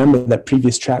 important to remember that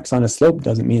previous tracks on a slope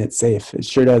doesn't mean it's safe. It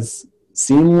sure does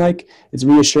seem like it's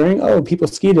reassuring. Oh, people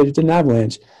skied it, it didn't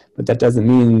avalanche, but that doesn't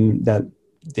mean that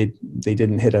they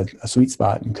didn't hit a sweet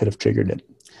spot and could have triggered it.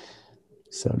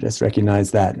 So just recognize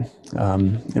that,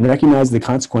 and recognize the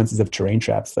consequences of terrain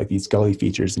traps like these gully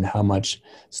features and how much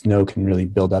snow can really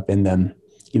build up in them.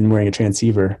 Even wearing a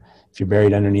transceiver, if you're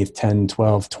buried underneath 10,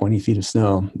 12, 20 feet of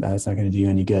snow, that's not going to do you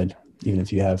any good, even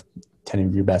if you have 10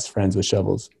 of your best friends with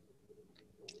shovels.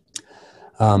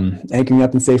 Anchoring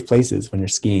up in safe places when you're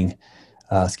skiing.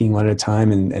 Skiing one at a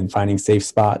time and finding safe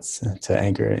spots to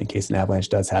anchor in case an avalanche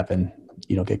does happen.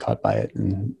 You don't get caught by it,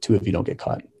 and 2 of you don't get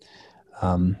caught.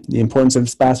 The importance of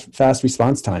fast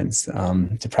response times,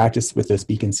 to practice with those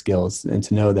beacon skills and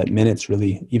to know that minutes,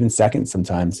 really even seconds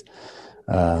sometimes,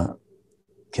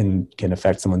 can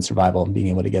affect someone's survival. Being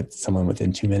able to get someone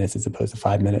within 2 minutes as opposed to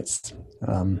 5 minutes,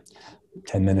 10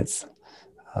 minutes,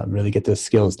 really get those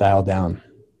skills dialed down.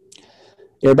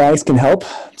 Airbags can help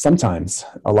sometimes.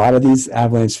 A lot of these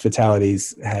avalanche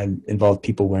fatalities had involved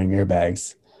people wearing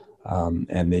airbags.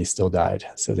 And they still died.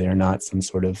 So they are not some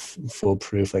sort of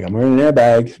foolproof, like I'm wearing an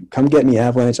airbag, come get me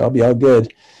avalanche, I'll be all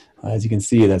good. As you can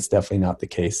see, that's definitely not the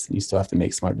case. You still have to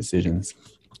make smart decisions.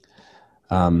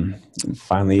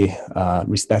 Finally,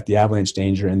 respect the avalanche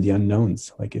danger and the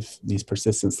unknowns. Like if these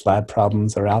persistent slab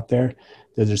problems are out there,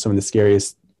 those are some of the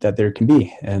scariest that there can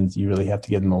be, and you really have to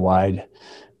give them a wide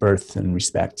berth and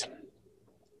respect.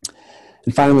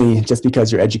 And finally, just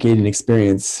because you're educated and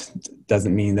experienced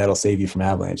doesn't mean that'll save you from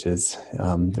avalanches.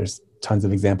 There's tons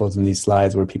of examples in these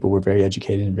slides where people were very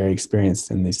educated and very experienced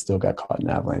and they still got caught in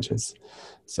avalanches.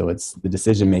 So it's the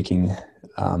decision-making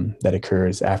that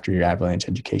occurs after your avalanche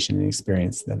education and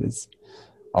experience that is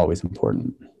always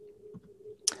important.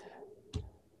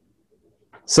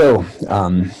 So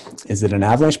is it an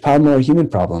avalanche problem or a human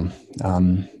problem?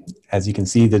 As you can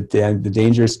see, the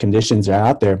dangerous conditions are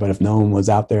out there, but if no one was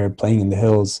out there playing in the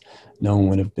hills, no one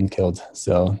would have been killed.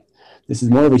 So this is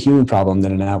more of a human problem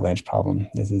than an avalanche problem.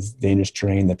 This is dangerous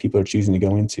terrain that people are choosing to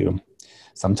go into,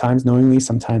 sometimes knowingly,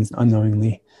 sometimes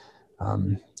unknowingly.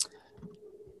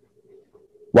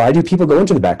 Why do people go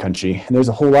into the backcountry? And there's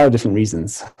a whole lot of different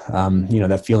reasons. You know,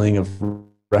 that feeling of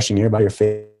rushing air by your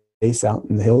face out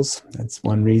in the hills, that's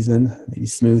one reason. Maybe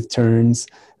smooth turns,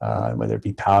 whether it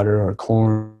be powder or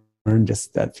corn,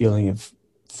 just that feeling of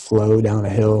flow down a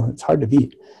hill. It's hard to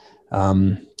beat.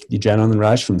 The adrenaline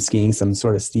rush from skiing some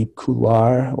sort of steep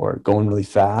couloir or going really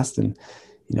fast, and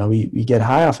you know, we get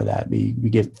high off of that. We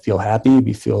feel happy,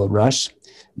 we feel a rush.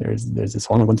 There's this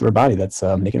hormone going through our body that's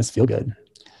making us feel good.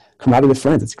 Camaraderie with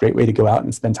friends, it's a great way to go out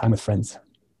and spend time with friends.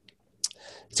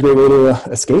 It's a great way to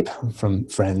escape from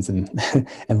friends and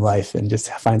and life, and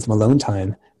just find some alone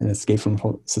time and escape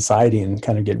from society and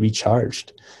kind of get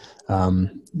recharged.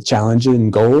 Challenges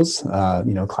and goals,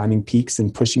 you know, climbing peaks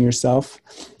and pushing yourself.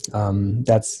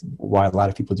 That's why a lot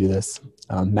of people do this.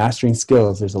 Mastering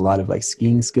skills, there's a lot of like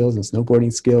skiing skills and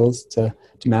snowboarding skills to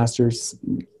master.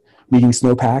 Reading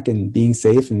snowpack and being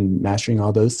safe and mastering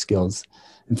all those skills.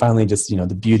 And finally, just, you know,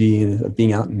 the beauty of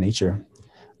being out in nature.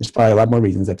 There's probably a lot more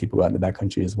reasons that people go out in the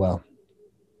backcountry as well.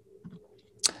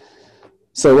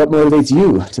 So what motivates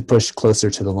you to push closer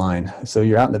to the line? So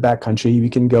you're out in the backcountry. You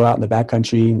can go out in the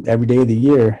backcountry every day of the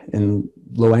year in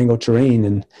low angle terrain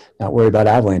and not worry about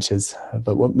avalanches.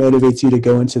 But what motivates you to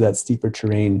go into that steeper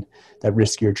terrain, that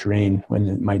riskier terrain, when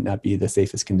it might not be the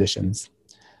safest conditions?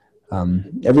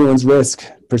 Everyone's risk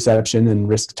perception and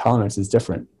risk tolerance is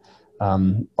different.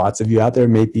 Lots of you out there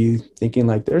may be thinking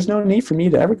like, there's no need for me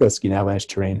to ever go ski in avalanche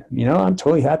terrain. You know, I'm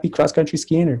totally happy cross-country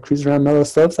skiing or cruising around mellow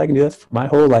slopes. I can do that for my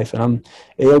whole life and I'm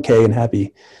A-okay and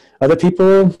happy. Other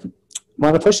people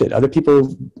want to push it. Other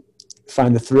people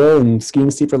find the thrill in skiing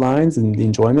steeper lines and the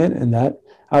enjoyment, and that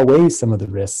outweighs some of the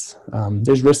risks.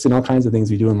 There's risks in all kinds of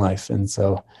things we do in life. And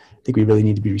so I think we really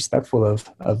need to be respectful of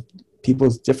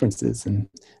people's differences and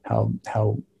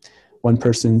how one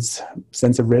person's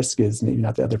sense of risk is maybe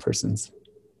not the other person's.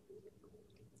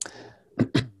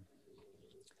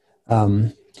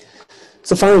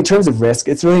 So finally, in terms of risk,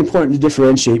 it's really important to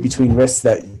differentiate between risks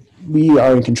that we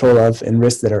are in control of and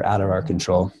risks that are out of our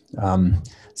control.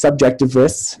 Subjective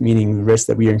risks, meaning risks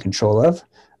that we are in control of,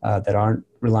 that aren't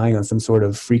relying on some sort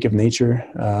of freak of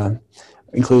nature,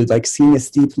 include like skiing a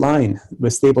steep line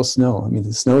with stable snow. I mean,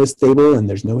 the snow is stable and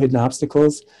there's no hidden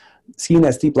obstacles. Skiing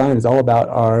that steep line is all about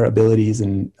our abilities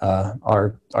and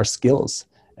our skills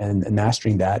and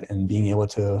mastering that and being able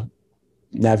to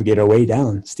navigate our way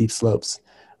down steep slopes.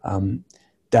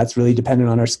 That's really dependent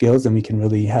on our skills, and we can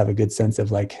really have a good sense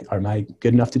of like, am I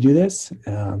good enough to do this?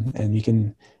 And we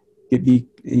can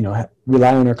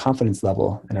rely on our confidence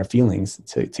level and our feelings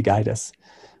to guide us.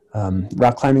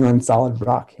 Rock climbing on solid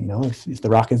rock, you know, if the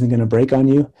rock isn't going to break on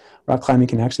you, rock climbing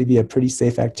can actually be a pretty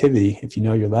safe activity if you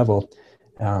know your level.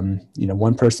 You know,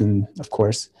 one person, of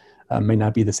course, may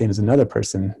not be the same as another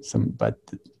person, but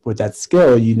with that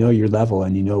skill, you know your level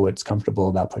and you know what's comfortable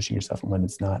about pushing yourself and when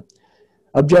it's not.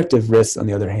 Objective risks, on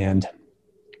the other hand,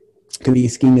 could be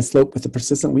skiing a slope with a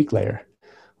persistent weak layer.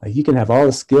 Like you can have all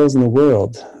the skills in the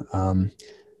world, and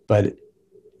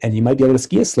you might be able to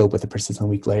ski a slope with a persistent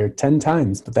weak layer 10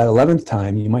 times, but that 11th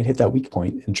time, you might hit that weak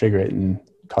point and trigger it and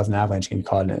cause an avalanche and get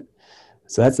caught in it.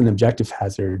 So that's an objective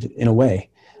hazard in a way.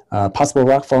 Possible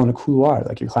rockfall in a couloir,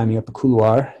 like you're climbing up a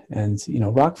couloir, and you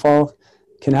know, rockfall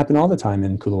can happen all the time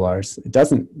in couloirs. It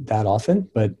doesn't that often,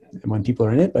 but when people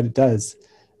are in it, but it does.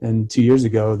 And 2 years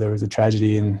ago, there was a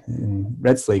tragedy in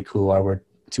Red Slate Couloir where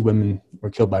 2 women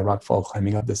were killed by rockfall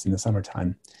climbing up this in the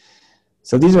summertime.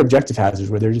 So these are objective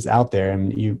hazards where they're just out there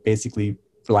and you basically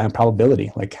rely on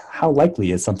probability. Like how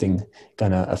likely is something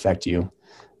gonna affect you?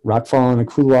 Rockfall in a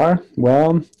couloir,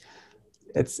 well,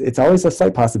 it's always a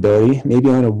slight possibility. Maybe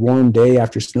on a warm day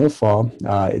after snowfall,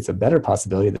 it's a better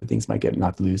possibility that things might get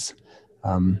knocked loose.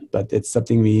 But it's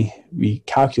something we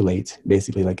calculate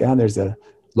basically like, there's a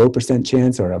low %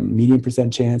 chance or a medium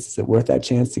 % chance. Is it worth that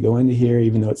chance to go into here,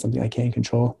 even though it's something I can't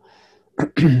control?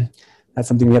 That's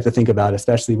something we have to think about,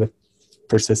 especially with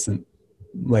persistent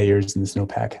layers in the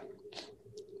snowpack.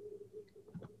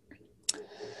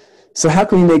 So how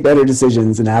can we make better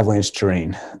decisions in avalanche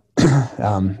terrain?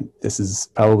 This is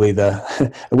probably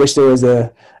I wish there was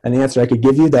an answer I could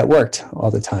give you that worked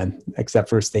all the time, except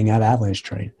for staying out of avalanche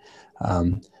terrain.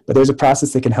 But there's a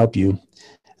process that can help you.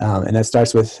 And that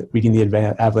starts with reading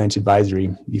the avalanche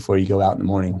advisory before you go out in the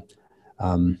morning.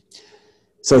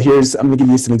 So I'm going to give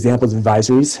you some examples of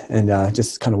advisories and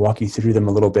just kind of walk you through them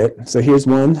a little bit. So here's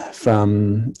one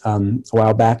from a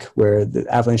while back where the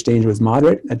avalanche danger was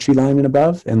moderate at tree line and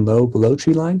above and low below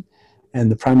tree line. And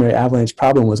the primary avalanche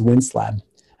problem was wind slab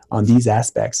on these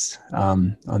aspects,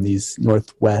 on these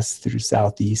northwest through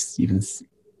southeast, even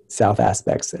south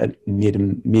aspects at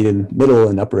middle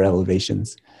and upper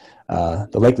elevations. The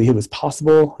likelihood was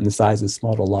possible and the size was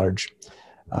small to large.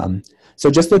 So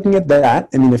just looking at that,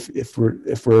 I mean, if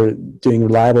we're doing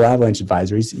reliable avalanche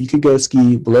advisories, you could go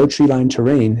ski below tree line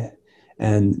terrain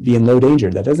and be in low danger.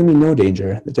 That doesn't mean no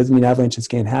danger. That doesn't mean avalanches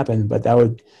can't happen, but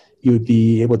you would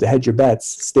be able to hedge your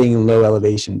bets staying in low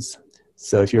elevations.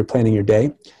 So if you're planning your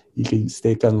day, you can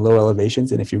stay on low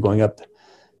elevations. And if you're going up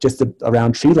just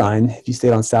around tree line, if you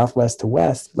stayed on southwest to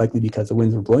west, likely because the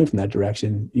winds were blowing from that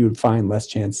direction, you would find less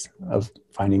chance of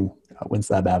finding wind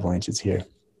slab avalanches here.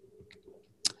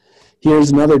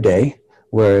 Here's another day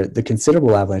where the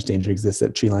considerable avalanche danger exists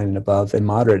at tree line and above and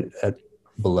moderate at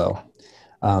below.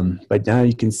 But now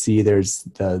you can see there's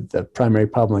the primary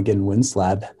problem, again, wind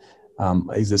slab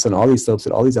exists on all these slopes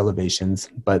at all these elevations,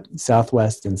 but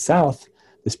southwest and south,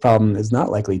 this problem is not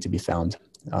likely to be found.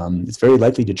 It's very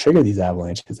likely to trigger these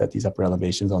avalanches at these upper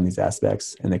elevations on these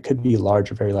aspects, and it could be a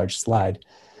large or very large slide.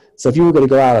 So if you were going to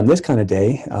go out on this kind of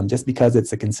day, just because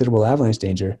it's a considerable avalanche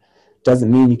danger,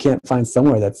 doesn't mean you can't find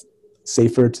somewhere that's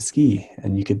safer to ski,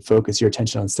 and you could focus your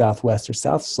attention on southwest or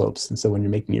south slopes. And so when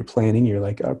you're making your planning, you're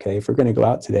like, okay, if we're going to go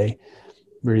out today,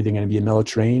 we're either going to be in mellow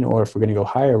terrain, or if we're going to go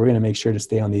higher, we're going to make sure to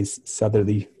stay on these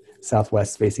southerly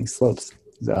southwest facing slopes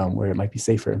where it might be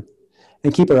safer.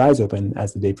 And keep our eyes open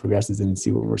as the day progresses and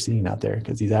see what we're seeing out there,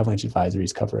 because these avalanche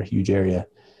advisories cover a huge area.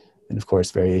 And of course,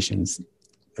 variations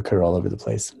occur all over the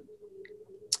place.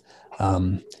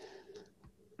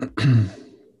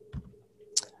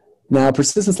 Now,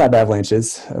 persistent slab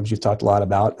avalanches, which we've talked a lot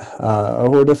about, are a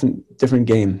whole different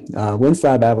game. Wind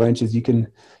slab avalanches, you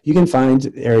can find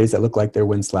areas that look like they're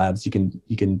wind slabs. You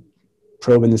can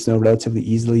probe in the snow relatively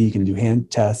easily. You can do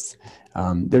hand tests.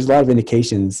 There's a lot of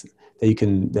indications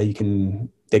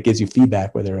that gives you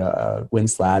feedback whether a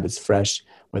wind slab is fresh,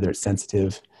 whether it's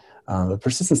sensitive. But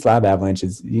persistent slab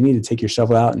avalanches, you need to take your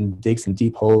shovel out and dig some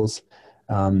deep holes.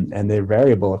 And they're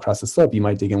variable across the slope. You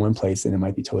might dig in one place and it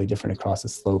might be totally different across the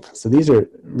slope. So these are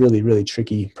really, really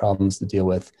tricky problems to deal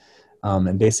with.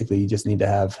 And basically you just need to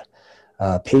have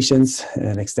patience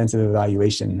and extensive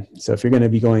evaluation. So if you're going to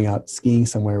be going out skiing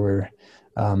somewhere where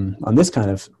on this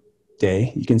kind of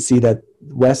day, you can see that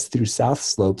west through south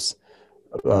slopes,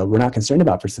 we're not concerned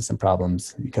about persistent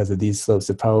problems because of these slopes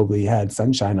have probably had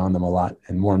sunshine on them a lot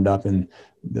and warmed up, and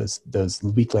those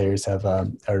weak layers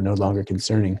are no longer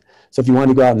concerning. So if you want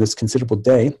to go out on this considerable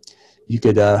day, you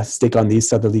could stick on these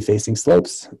southerly facing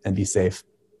slopes and be safe.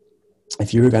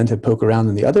 If you were going to poke around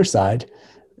on the other side,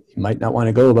 you might not want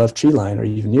to go above tree line or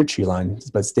even near tree line,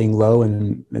 but staying low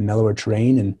and mellower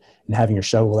terrain and having your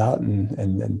shovel out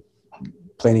and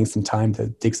planning some time to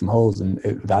dig some holes and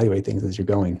evaluate things as you're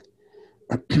going.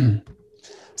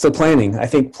 So planning, I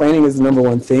think planning is the number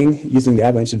one thing, using the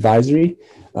avalanche advisory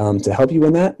to help you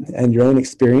in that, and your own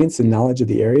experience and knowledge of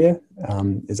the area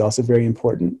is also very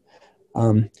important.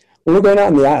 When we're going out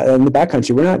in the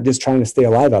backcountry, we're not just trying to stay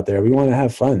alive out there. We want to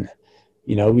have fun.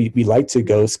 You know, we like to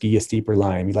go ski a steeper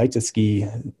line. We like to ski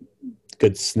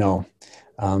good snow,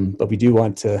 but we do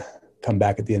want to come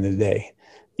back at the end of the day.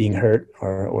 Being hurt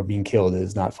or being killed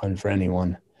is not fun for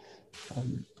anyone.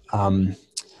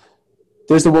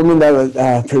 There's a woman that was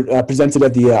presented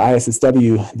at the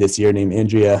ISSW this year named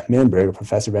Andrea Manberg, a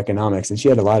professor of economics, and she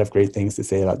had a lot of great things to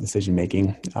say about decision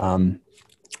making.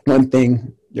 One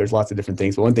thing, there's lots of different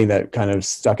things, but one thing that kind of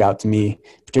stuck out to me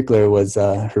in particular was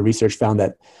her research found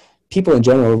that people in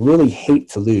general really hate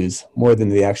to lose more than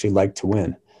they actually like to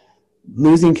win.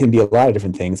 Losing can be a lot of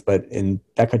different things, but in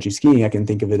backcountry skiing, I can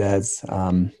think of it as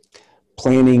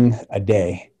planning a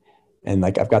day. And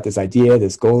like, I've got this idea,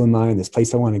 this goal in mind, this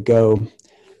place I want to go.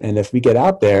 And if we get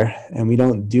out there and we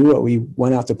don't do what we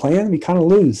went out to plan, we kind of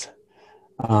lose.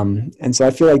 And so I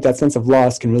feel like that sense of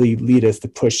loss can really lead us to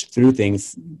push through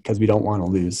things because we don't want to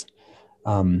lose.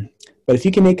 But if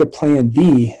you can make a plan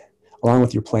B along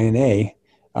with your plan A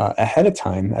ahead of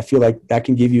time, I feel like that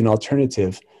can give you an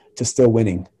alternative to still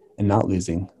winning and not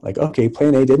losing. Like, okay,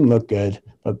 plan A didn't look good,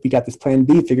 but we got this plan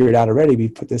B figured out already. We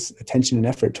put this attention and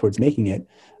effort towards making it.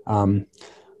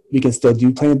 we can still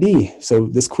do plan B. So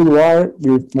this couloir,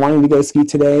 we were wanting to go ski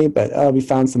today, but we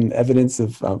found some evidence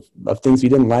of things we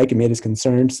didn't like and made us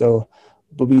concerned. So,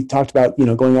 but we talked about,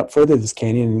 going up further this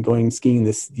canyon and going skiing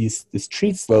this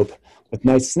tree slope with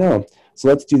nice snow. So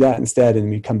let's do that instead. And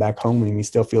we come back home and we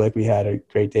still feel like we had a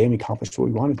great day and we accomplished what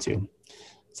we wanted to.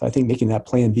 So I think making that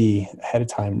plan B ahead of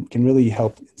time can really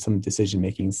help some decision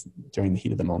makings during the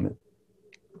heat of the moment.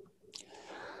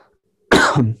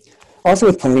 Also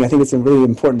with planning, I think it's really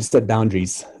important to set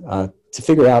boundaries, to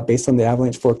figure out based on the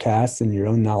avalanche forecasts and your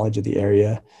own knowledge of the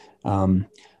area,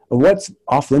 what's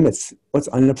off limits, what's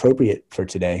inappropriate for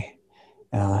today.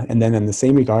 And then in the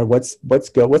same regard, what's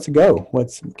a go?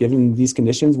 What's, given these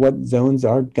conditions, what zones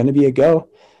are going to be a go?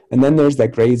 And then there's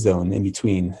that gray zone in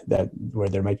between where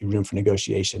there might be room for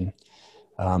negotiation.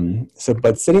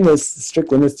 But setting those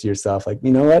strict limits to yourself, like,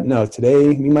 you know what, no, today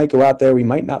we might go out there, we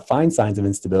might not find signs of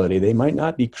instability. They might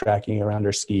not be cracking around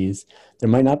our skis. There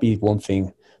might not be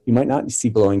wolfing. We might not see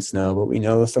blowing snow, but we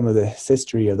know some of the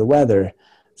history of the weather.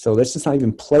 So let's just not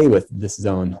even play with this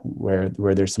zone where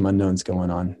there's some unknowns going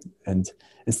on, and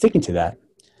sticking to that.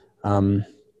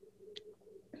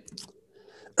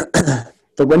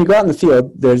 But when you go out in the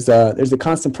field, there's a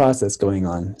constant process going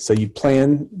on. So you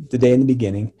plan the day in the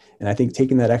beginning, and I think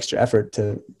taking that extra effort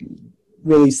to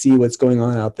really see what's going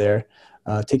on out there,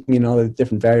 taking in all the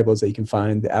different variables that you can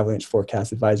find. The avalanche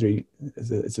forecast advisory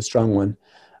is a strong one.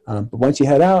 But once you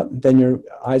head out, then your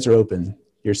eyes are open.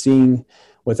 You're seeing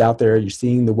what's out there. You're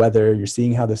seeing the weather. You're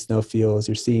seeing how the snow feels.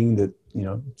 You're seeing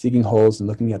digging holes and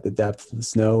looking at the depth of the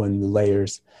snow and the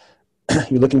layers.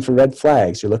 You're looking for red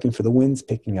flags. You're looking for the winds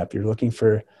picking up. You're looking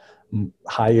for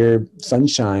higher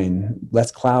sunshine,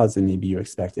 less clouds than maybe you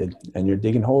expected. And you're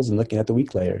digging holes and looking at the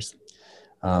weak layers.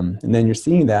 And then you're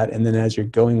seeing that. And then as you're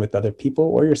going with other people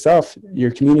or yourself,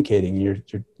 you're communicating.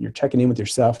 You're checking in with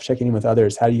yourself, checking in with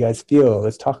others. How do you guys feel?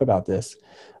 Let's talk about this.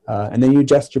 And then you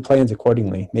adjust your plans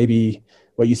accordingly. Maybe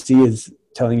what you see is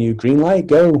telling you green light,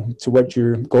 go to what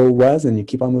your goal was, and you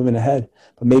keep on moving ahead.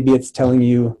 But maybe it's telling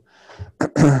you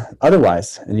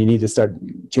otherwise, and you need to start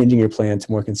changing your plan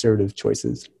to more conservative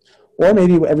choices. Or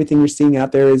maybe everything you're seeing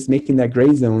out there is making that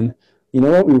gray zone. You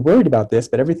know what, we were worried about this,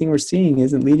 but everything we're seeing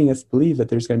isn't leading us to believe that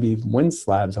there's going to be wind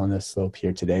slabs on this slope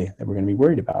here today that we're going to be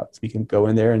worried about. So we can go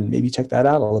in there and maybe check that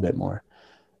out a little bit more.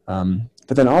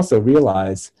 But then also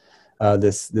realize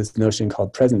this notion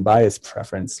called present bias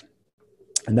preference.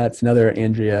 And that's another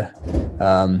Andrea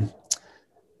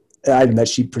item that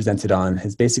she presented on,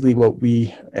 is basically what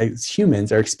we as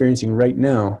humans are experiencing right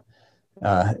now.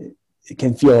 It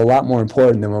can feel a lot more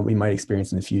important than what we might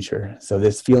experience in the future. So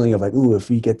this feeling of like, ooh, if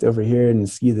we get over here and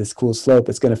ski this cool slope,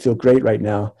 it's going to feel great right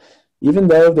now. Even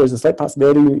though there's a slight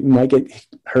possibility we might get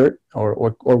hurt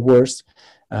or worse,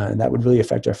 and that would really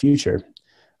affect our future.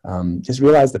 Just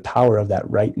realize the power of that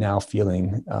right now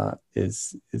feeling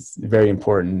is very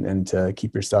important, and to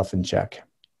keep yourself in check.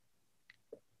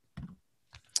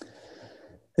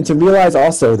 And to realize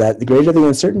also that the greater the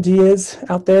uncertainty is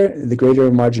out there, the greater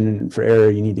margin for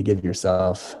error you need to give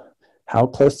yourself. How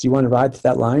close do you want to ride to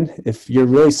that line? If you're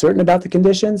really certain about the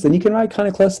conditions, then you can ride kind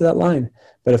of close to that line.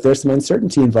 But if there's some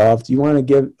uncertainty involved, you want to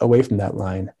get away from that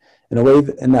line.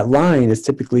 And that line is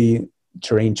typically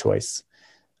terrain choice.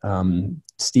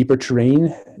 Steeper terrain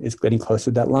is getting closer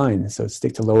to that line. So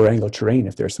stick to lower angle terrain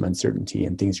if there's some uncertainty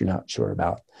and things you're not sure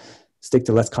about. Stick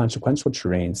to less consequential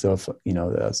terrain. So if,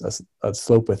 a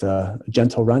slope with a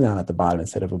gentle run out at the bottom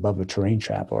instead of above a terrain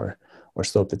trap, or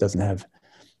slope that doesn't have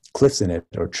cliffs in it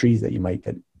or trees that you might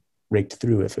get raked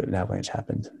through if an avalanche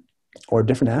happened, or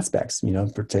different aspects.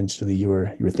 Potentially you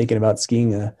were thinking about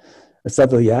skiing a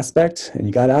southerly aspect and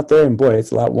you got out there and boy,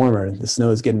 it's a lot warmer. The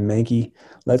snow is getting manky.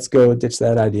 Let's go ditch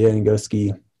that idea and go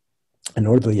ski a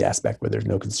northerly aspect where there's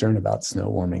no concern about snow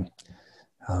warming.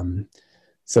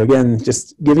 So again,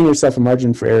 just giving yourself a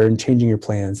margin for error and changing your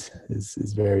plans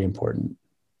is very important.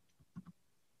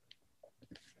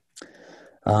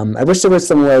 I wish there was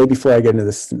some way, before I get into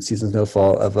this season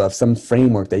snowfall, of some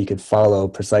framework that you could follow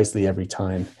precisely every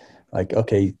time. Like,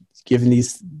 okay, given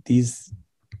these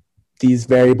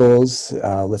variables,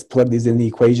 let's plug these in the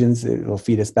equations. It will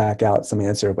feed us back out some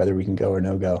answer of whether we can go or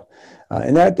no go.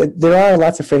 And there are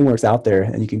lots of frameworks out there,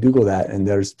 and you can Google that, and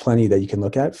there's plenty that you can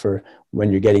look at for when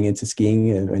you're getting into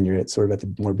skiing and when you're at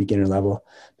the more beginner level.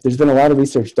 But there's been a lot of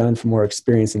research done for more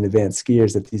experienced and advanced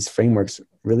skiers that these frameworks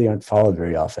really aren't followed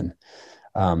very often.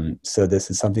 So this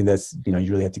is something that's, you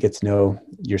really have to get to know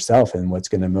yourself and what's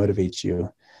going to motivate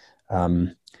you.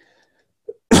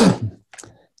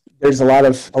 There's a lot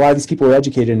of these people who are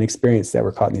educated and experienced that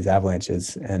were caught in these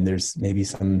avalanches, and there's maybe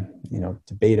some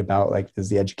debate about, like, does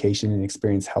the education and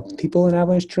experience help people in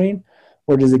avalanche terrain,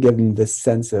 or does it give them this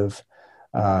sense of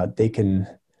they can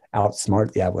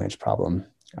outsmart the avalanche problem?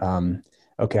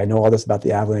 Okay, I know all this about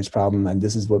the avalanche problem, and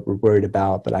this is what we're worried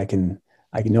about, but I can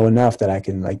know enough that I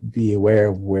can like be aware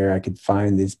of where I could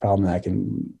find these problems. I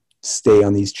can stay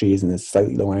on these trees in this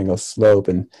slightly low angle slope,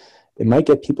 and it might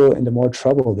get people into more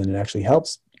trouble than it actually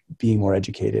helps being more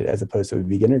educated, as opposed to a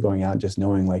beginner going out and just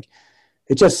knowing like,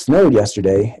 it just snowed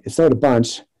yesterday, it snowed a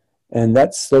bunch, and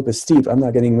that slope is steep, I'm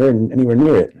not getting anywhere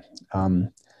near it.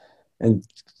 And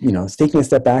you know, it's taking a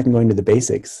step back and going to the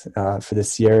basics. For the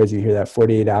Sierras, you hear that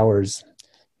 48 hours,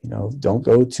 you know, don't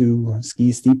go to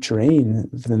ski steep terrain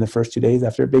within the first 2 days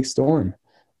after a big storm.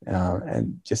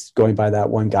 And just going by that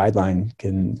one guideline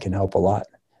can help a lot.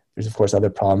 There's of course other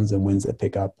problems and winds that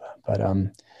pick up, but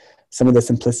some of the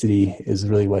simplicity is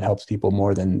really what helps people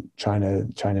more than trying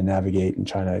to navigate and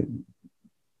trying to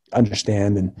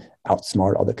understand and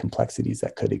outsmart all the complexities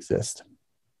that could exist.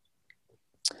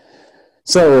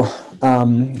 So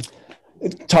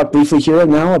talk briefly here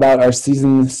now about our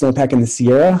season snowpack in the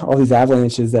Sierra. All these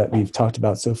avalanches that we've talked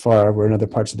about so far were in other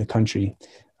parts of the country.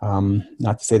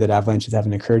 Not to say that avalanches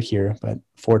haven't occurred here, but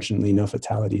fortunately no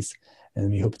fatalities, and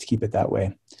we hope to keep it that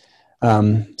way.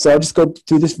 So I'll just go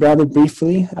through this rather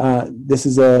briefly. This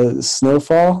is a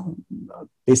snowfall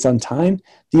based on time.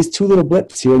 These two little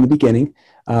blips here in the beginning,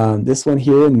 this one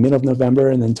here in the middle of November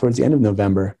and then towards the end of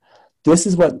November, this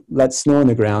is what lets snow on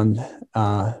the ground.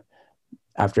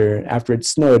 After it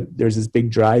snowed, there's this big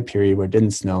dry period where it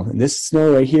didn't snow. And this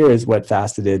snow right here is what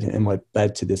faceted and what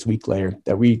led to this weak layer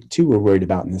that we too were worried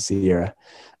about in the Sierra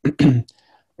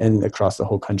and across the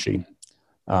whole country.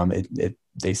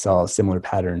 They saw similar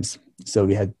patterns. So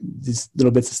we had these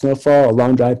little bits of snowfall, a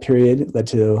long dry period led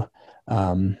to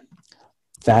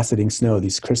faceting snow,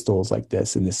 these crystals like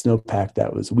this, and the snowpack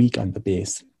that was weak on the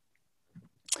base.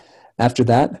 After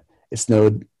that, it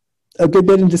snowed a good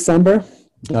bit in December.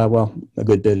 Well, a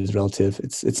good bit is relative.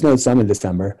 It snowed some in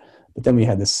December, but then we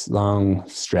had this long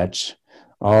stretch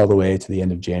all the way to the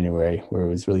end of January where it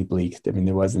was really bleak. I mean,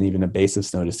 there wasn't even a base of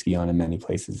snow to ski on in many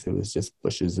places. It was just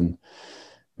bushes, and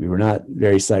we were not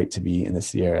very psyched to be in the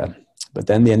Sierra. But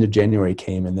then the end of January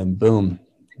came, and then boom,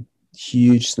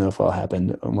 huge snowfall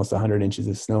happened. Almost 100 inches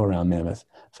of snow around Mammoth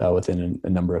fell within a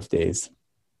number of days.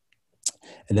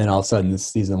 And then all of a sudden, this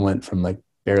season went from like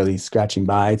barely scratching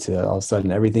by to all of a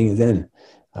sudden everything is in.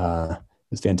 It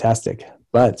was fantastic.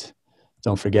 But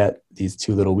don't forget these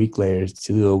two little weak layers,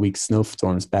 two little weak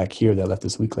snowstorms back here that left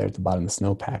this weak layer at the bottom of the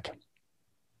snowpack.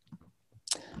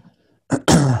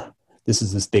 This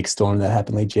is this big storm that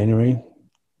happened late January.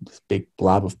 This big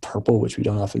blob of purple, which we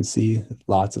don't often see.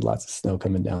 Lots and lots of snow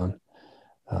coming down.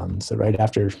 So right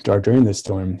after or during this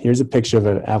storm, here's a picture of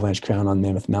an avalanche crown on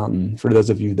Mammoth Mountain. For those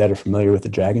of you that are familiar with the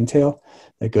dragon tail,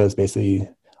 that goes basically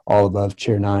all above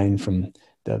Chair 9 from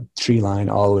the tree line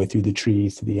all the way through the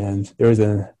trees to the end. There was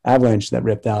an avalanche that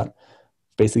ripped out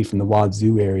basically from the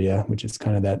Wazoo area, which is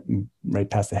kind of that right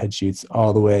past the head chutes,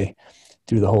 all the way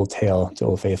through the whole tail to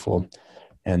Old Faithful.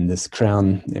 And this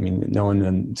crown, I mean, no one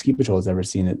on ski patrol has ever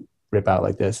seen it rip out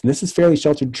like this. And this is fairly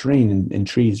sheltered terrain in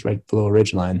trees right below a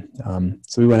ridgeline.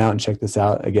 So we went out and checked this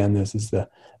out. Again, this is the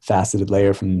faceted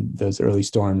layer from those early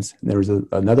storms. And there was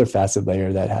another faceted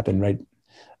layer that happened right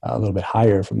a little bit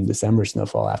higher from December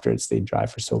snowfall after it stayed dry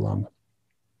for so long.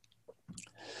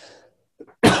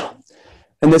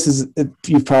 And this is,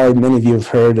 many of you have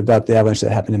heard about the avalanche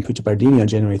that happened in Pucciardini on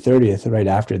January 30th, right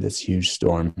after this huge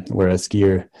storm, where a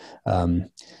skier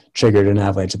triggered an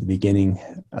avalanche at the beginning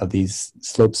of these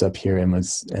slopes up here, and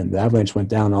the avalanche went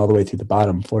down all the way through the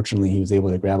bottom. Fortunately, he was able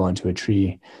to grab onto a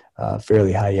tree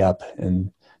fairly high up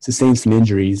and sustained some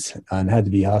injuries and had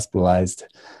to be hospitalized.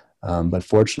 But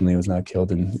fortunately, was not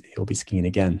killed, and he'll be skiing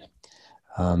again.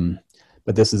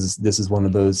 But this is one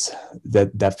of those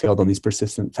that failed on these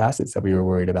persistent facets that we were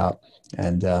worried about,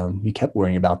 and we kept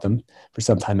worrying about them for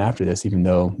some time after this, even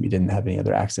though we didn't have any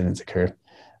other accidents occur.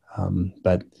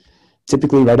 But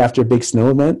typically, right after a big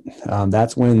snow event,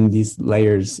 that's when these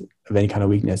layers of any kind of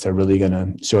weakness are really going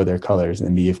to show their colors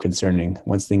and be concerning.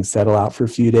 Once things settle out for a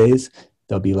few days,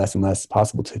 they'll be less and less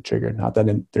possible to trigger. Not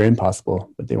that they're impossible,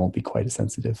 but they won't be quite as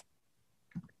sensitive.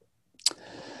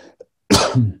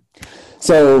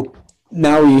 So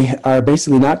now we are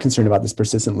basically not concerned about this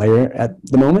persistent layer at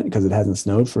the moment because it hasn't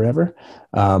snowed forever.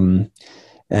 And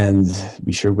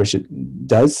we sure wish it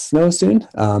does snow soon.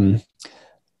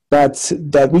 But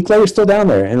that weak layer is still down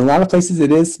there. In a lot of places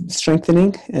it is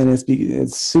strengthening, and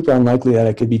it's super unlikely that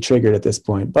it could be triggered at this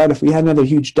point. But if we had another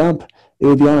huge dump, it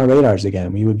would be on our radars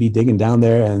again. We would be digging down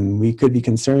there, and we could be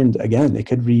concerned again. It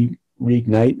could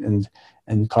reignite and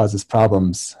and causes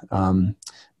problems.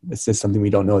 It's just something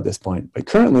we don't know at this point. But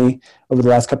currently, over the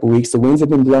last couple of weeks, the winds have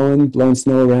been blowing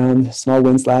snow around, small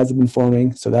wind slides have been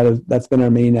forming. So that's been our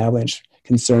main avalanche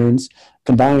concerns,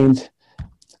 combined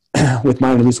with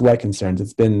minor loose wet concerns.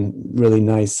 It's been really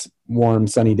nice, warm,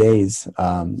 sunny days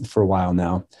for a while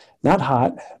now. Not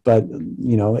hot, but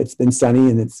it's been sunny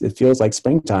and it feels like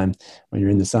springtime when you're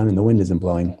in the sun and the wind isn't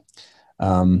blowing.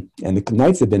 And the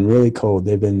nights have been really cold.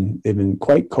 They've been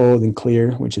quite cold and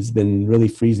clear, which has been really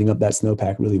freezing up that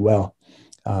snowpack really well,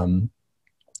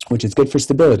 which is good for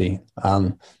stability.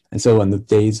 And so when the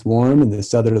day's warm and the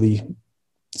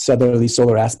southerly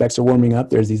solar aspects are warming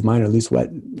up, there's these minor loose wet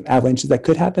avalanches that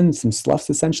could happen, some sloughs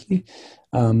essentially,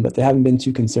 but they haven't been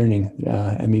too concerning.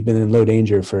 And we've been in low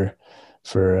danger for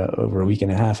over a week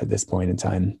and a half at this point in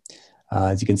time.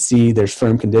 As you can see, there's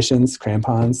firm conditions.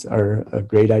 Crampons are a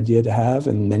great idea to have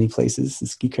in many places, the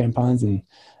ski crampons and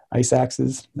ice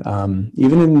axes.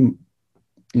 Even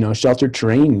in sheltered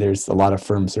terrain, there's a lot of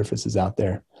firm surfaces out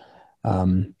there.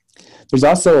 There's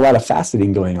also a lot of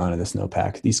faceting going on in the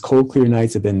snowpack. These cold, clear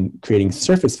nights have been creating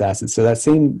surface facets. So that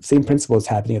same principle is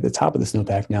happening at the top of the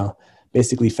snowpack now,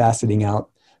 basically faceting out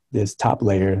this top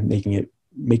layer, making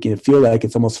it feel like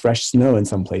it's almost fresh snow in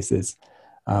some places.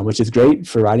 Which is great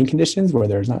for riding conditions where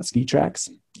there's not ski tracks.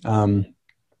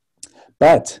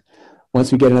 But once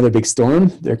we get another big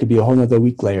storm, there could be a whole nother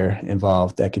weak layer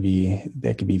involved that could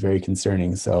be very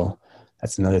concerning. So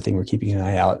that's another thing we're keeping an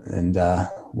eye out, and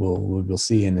we'll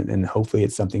see. And hopefully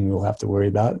it's something we'll have to worry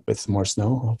about with some more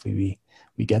snow. Hopefully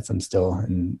we get some still,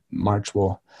 and March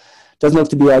doesn't look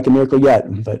to be like a miracle yet,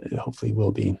 but it hopefully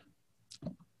will be.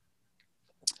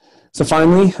 So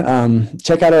finally,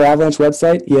 check out our Avalanche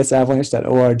website,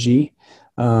 esavalanche.org.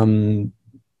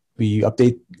 We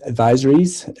update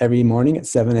advisories every morning at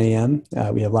 7 a.m.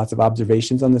 We have lots of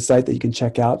observations on the site that you can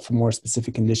check out for more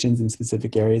specific conditions in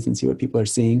specific areas and see what people are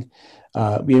seeing.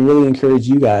 We really encourage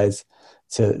you guys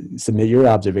to submit your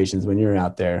observations when you're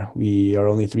out there. We are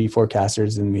only 3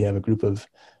 forecasters, and we have a group of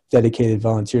dedicated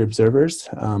volunteer observers.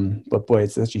 But boy,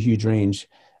 it's such a huge range.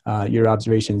 Your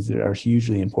observations are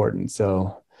hugely important.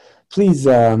 So please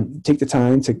take the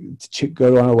time to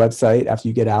go on our website after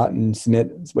you get out and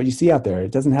submit what you see out there.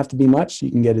 It doesn't have to be much.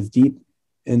 You can get as deep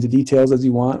into details as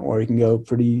you want, or you can go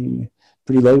pretty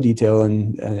low detail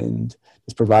and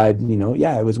just provide,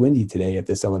 it was windy today at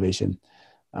this elevation.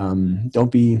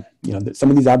 Don't be, some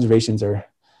of these observations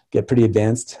get pretty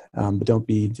advanced, but don't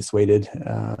be dissuaded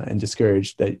and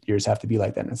discouraged that yours have to be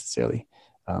like that necessarily.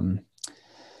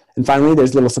 And finally,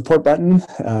 there's a little support button.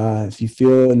 If you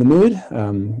feel in the mood,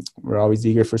 we're always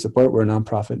eager for support. We're a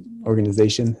nonprofit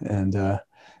organization, and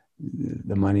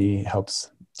the money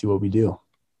helps do what we do.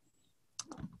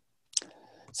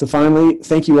 So finally,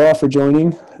 thank you all for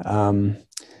joining,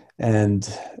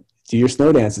 and do your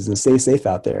snow dances and stay safe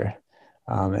out there.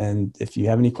 And if you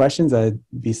have any questions, I'd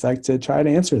be psyched to try to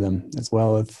answer them, as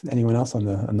well as anyone else on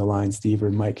the line, Steve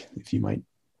or Mike, if you might.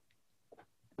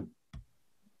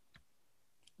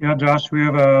 Yeah, Josh, we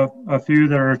have a few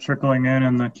that are trickling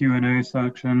in the Q&A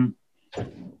section.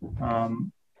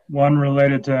 One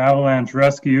related to avalanche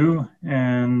rescue,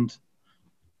 and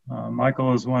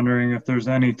Michael is wondering if there's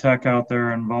any tech out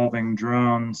there involving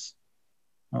drones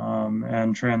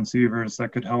and transceivers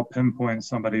that could help pinpoint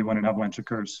somebody when an avalanche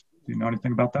occurs. Do you know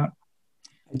anything about that?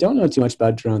 I don't know too much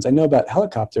about drones. I know about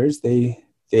helicopters. They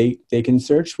can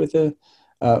search with a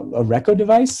RECO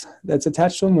device that's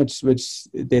attached to them, which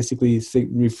basically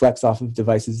reflects off of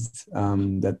devices,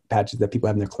 patches that people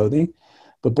have in their clothing.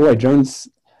 But boy, drones,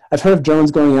 I've heard of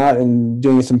drones going out and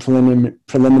doing some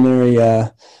preliminary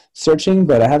searching,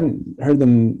 but I haven't heard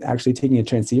them actually taking a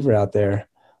transceiver out there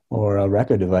or a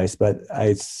RECO device. But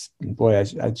I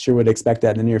sure would expect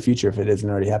that in the near future if it isn't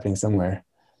already happening somewhere.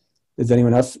 Does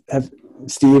anyone else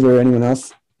Steve or anyone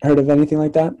else heard of anything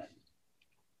like that?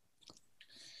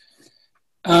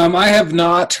 I have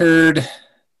not heard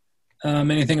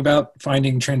anything about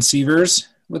finding transceivers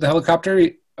with a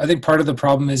helicopter. I think part of the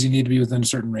problem is you need to be within a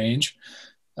certain range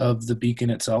of the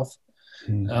beacon itself.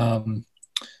 Yeah,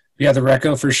 the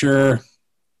RECO for sure.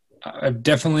 I've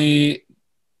definitely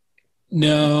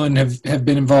known and have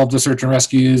been involved with search and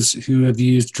rescues who have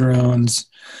used drones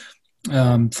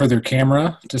for their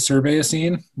camera to survey a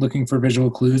scene, looking for visual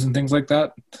clues and things like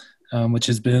that, which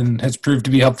has proved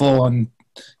to be helpful on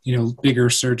bigger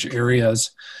search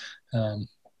areas.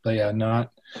 But yeah,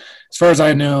 not as far as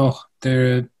I know,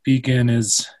 the beacon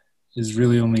is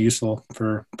really only useful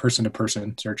for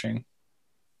person-to-person searching.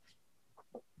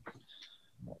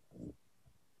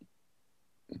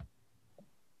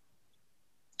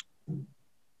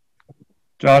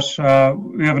 Josh,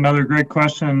 we have another great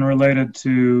question related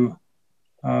to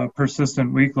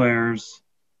persistent weak layers,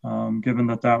 given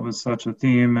that that was such a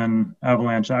theme in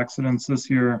avalanche accidents this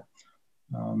year.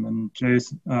 And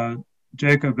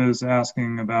Jacob is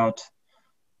asking about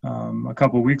a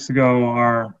couple weeks ago,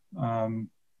 our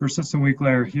persistent weak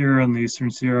layer here in the Eastern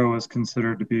Sierra was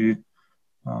considered to be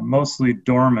mostly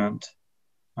dormant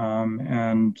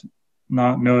and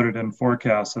not noted in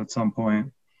forecasts at some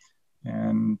point.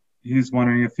 And he's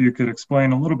wondering if you could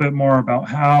explain a little bit more about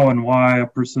how and why a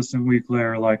persistent weak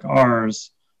layer like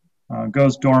ours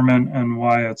goes dormant and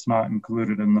why it's not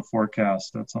included in the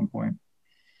forecast at some point.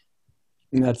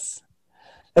 And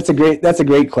that's a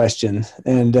great question,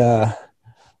 and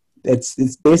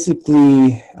it's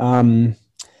basically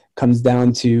comes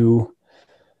down to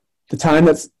the time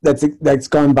that's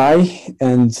gone by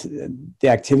and the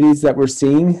activities that we're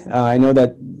seeing. I know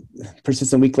that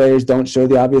persistent weak layers don't show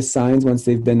the obvious signs once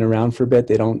they've been around for a bit.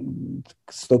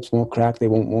 Slopes won't crack, they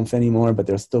won't woof anymore, but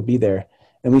they'll still be there.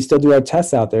 And we still do our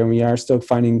tests out there, and we are still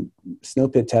finding snow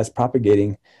pit tests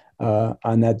propagating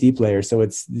on that deep layer. So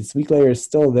this weak layer is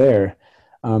still there.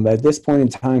 But at this point in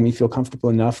time, we feel comfortable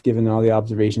enough, given all the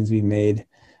observations we've made,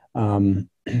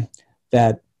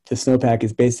 that the snowpack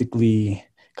is basically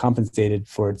compensated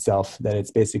for itself, that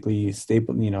it's basically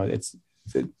stable.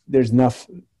 There's enough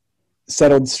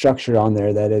settled structure on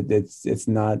there that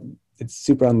it's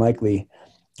super unlikely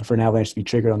for an avalanche to be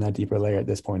triggered on that deeper layer at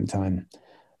this point in time.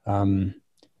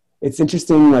 It's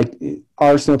interesting, like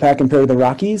our snowpack compared to the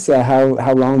Rockies,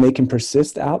 how long they can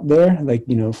persist out there,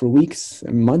 for weeks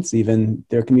and months even.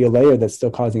 There can be a layer that's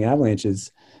still causing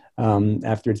avalanches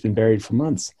after it's been buried for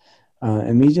months.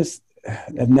 And we just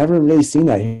have never really seen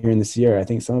that here in the Sierra. I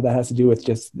think some of that has to do with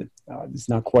just it's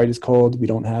not quite as cold. We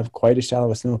don't have quite as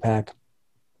shallow a snowpack.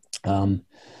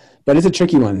 But it's a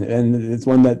tricky one, and it's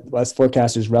one that us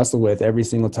forecasters wrestle with every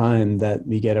single time that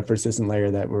we get a persistent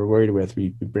layer that we're worried with. We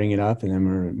bring it up, and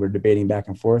then we're debating back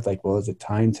and forth, like, well, is it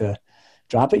time to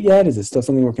drop it yet? Is it still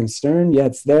something we're concerned? Yeah,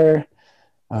 it's there.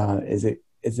 Is it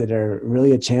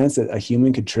really a chance that a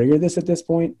human could trigger this at this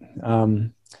point?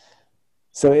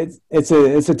 So it's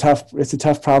a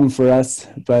tough problem for us,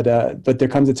 but there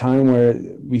comes a time where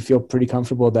we feel pretty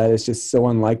comfortable that it's just so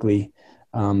unlikely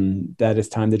that it's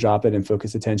time to drop it and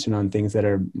focus attention on things that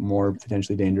are more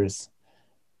potentially dangerous.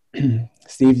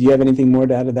 Steve, do you have anything more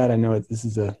to add to that? I know this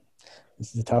is a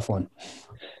tough one.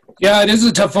 Yeah, it is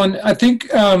a tough one. I think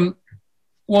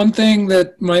one thing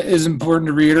that is important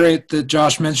to reiterate that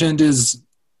Josh mentioned is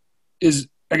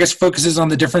I guess focuses on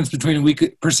the difference between a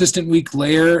persistent weak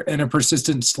layer and a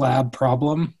persistent slab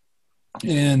problem.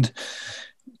 And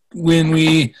when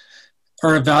we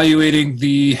are evaluating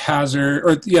the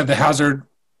hazard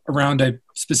around a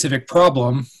specific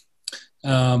problem,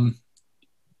 kind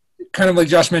of like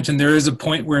Josh mentioned, there is a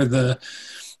point where the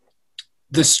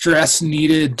stress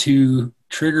needed to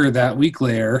trigger that weak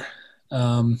layer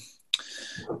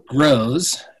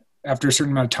grows after a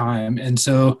certain amount of time. And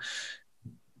so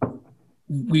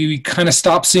we kind of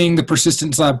stop seeing the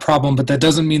persistent slab problem, but that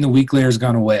doesn't mean the weak layer has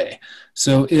gone away.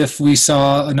 So if we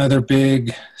saw another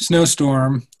big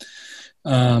snowstorm,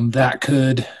 that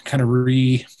could kind of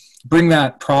bring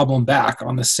that problem back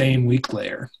on the same weak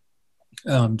layer.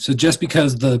 So just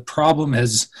because the problem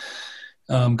has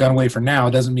gone away for now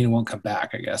doesn't mean it won't come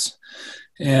back, I guess.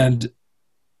 And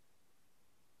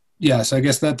yeah, so I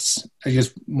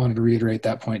just wanted to reiterate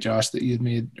that point, Josh, that you had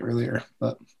made earlier.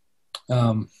 But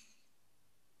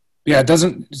yeah, it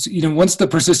doesn't, once the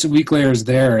persistent weak layer is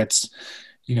there, it's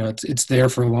there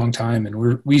for a long time.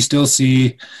 And we still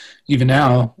see, even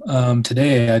now,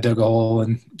 today I dug a hole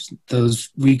and those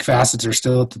weak facets are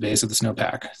still at the base of the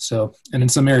snowpack. So, and in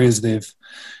some areas they've,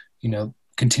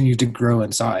 continued to grow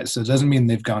in size. So it doesn't mean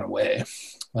they've gone away.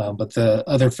 But the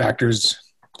other factors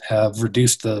have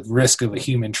reduced the risk of a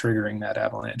human triggering that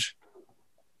avalanche.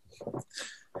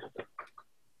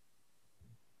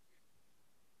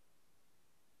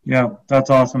 Yeah, that's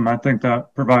awesome. I think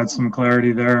that provides some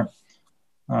clarity there.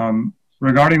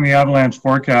 Regarding the avalanche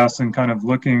forecast and kind of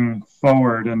looking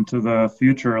forward into the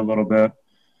future a little bit,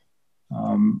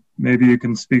 maybe you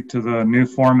can speak to the new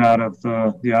format of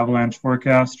the avalanche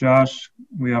forecast, Josh.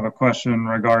 We have a question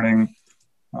regarding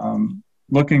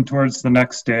looking towards the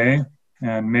next day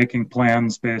and making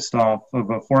plans based off of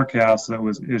a forecast that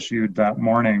was issued that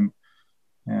morning.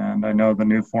 And I know the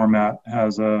new format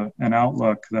has an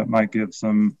outlook that might give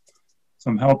some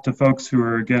help to folks who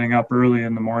are getting up early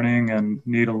in the morning and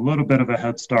need a little bit of a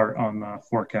head start on the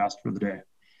forecast for the day.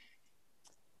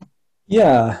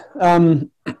 Yeah.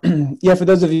 Yeah, for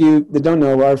those of you that don't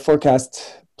know, our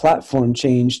forecast platform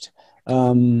changed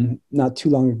not too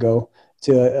long ago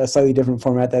to a slightly different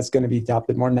format that's going to be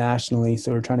adopted more nationally.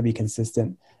 So we're trying to be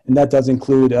consistent. And and that does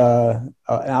include an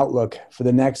outlook for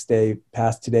the next day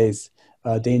past today's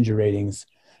danger ratings.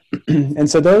 And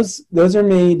so those are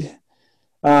made,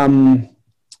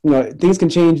 things can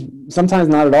change sometimes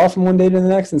not at all from one day to the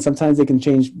next, and sometimes they can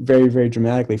change very, very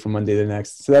dramatically from one day to the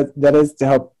next. So that is to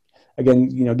help, again,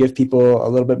 give people a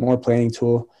little bit more planning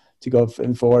tool to go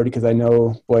forward, because I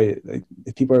know, boy,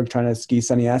 if people are trying to ski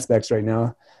sunny aspects right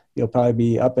now, you'll probably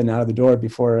be up and out of the door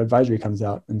before advisory comes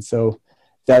out. And so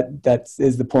that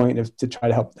is the point of to try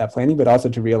to help that planning, but also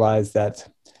to realize that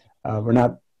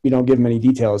we don't give many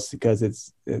details,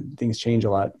 because things change a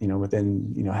lot,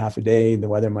 within, half a day, the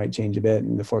weather might change a bit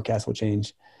and the forecast will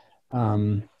change.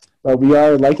 But we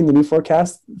are liking the new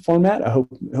forecast format. I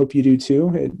hope you do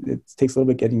too. It takes a little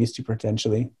bit getting used to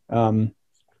potentially. And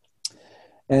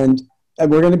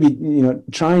we're going to be,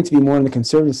 trying to be more on the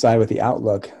conservative side with the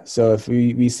outlook. So if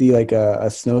we see like a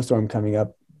snowstorm coming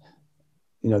up,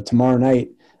 tomorrow night,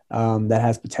 that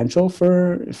has potential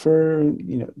for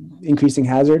increasing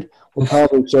hazard, we'll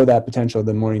probably show that potential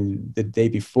the day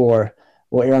before.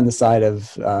 We'll err on the side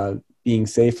of being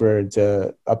safer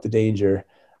to up the danger,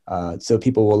 so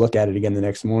people will look at it again the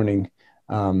next morning,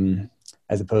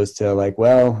 as opposed to like,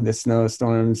 well, the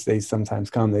snowstorms, they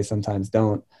sometimes come, they sometimes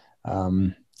don't.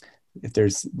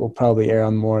 We'll probably err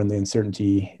on more on the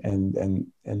uncertainty and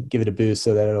give it a boost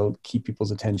so that it'll keep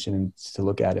people's attention to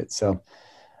look at it. So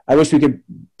I wish we could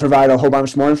provide a whole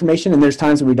bunch more information, and there's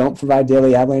times when we don't provide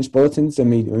daily avalanche bulletins, and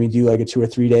we do like a 2 or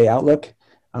 3 day outlook.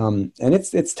 And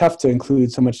it's tough to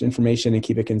include so much information and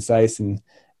keep it concise and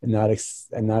not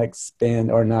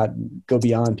expand or not go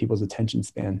beyond people's attention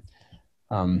span.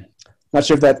 Not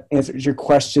sure if that answers your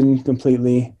question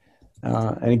completely.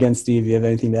 And again, Steve, do you have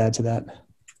anything to add to that?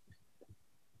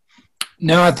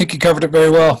 No, I think you covered it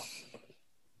very well.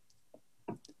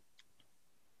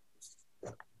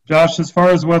 Josh, as far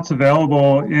as what's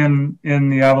available in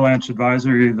the avalanche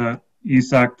advisory that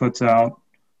ESAC puts out,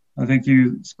 I think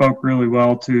you spoke really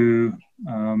well to,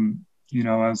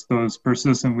 as those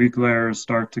persistent weak layers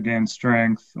start to gain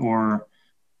strength, or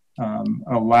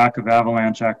a lack of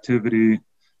avalanche activity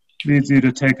leads you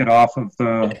to take it off of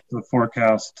the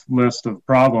forecast list of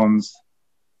problems.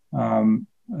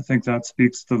 I think that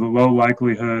speaks to the low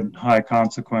likelihood, high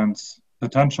consequence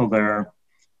potential there.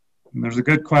 And there's a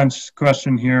good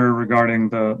question here regarding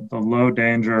the low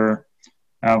danger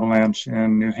avalanche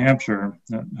in New Hampshire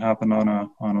that happened on a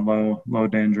low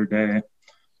danger day.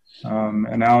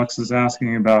 And Alex is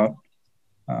asking about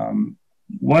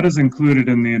what is included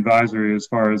in the advisory as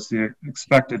far as the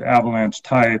expected avalanche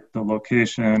type, the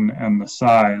location, and the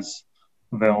size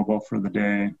available for the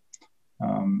day.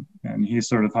 And he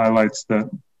sort of highlights that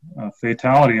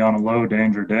fatality on a low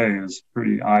danger day is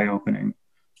pretty eye-opening.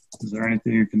 Is there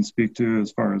anything you can speak to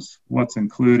as far as what's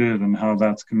included and how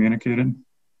that's communicated?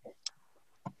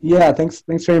 Yeah, thanks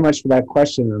very much for that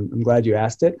question. I'm glad you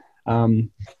asked it.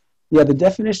 Yeah, the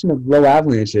definition of low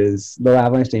avalanche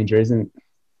danger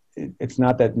it's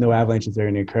not that no avalanches are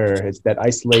going to occur. It's that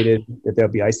they'll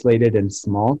be isolated and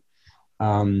small.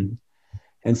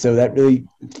 And so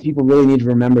people really need to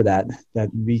remember that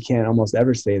we can't almost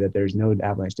ever say that there's no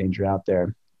avalanche danger out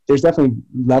there. There's definitely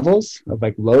levels of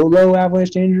like low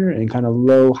avalanche danger and kind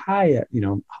of high,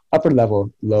 upper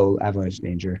level low avalanche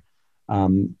danger.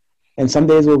 And some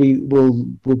days we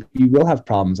will have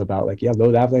problems about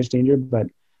low avalanche danger, but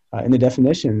in the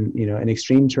definition, in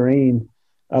extreme terrain,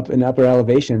 up in upper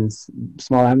elevations,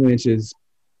 small avalanches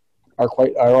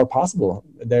are possible.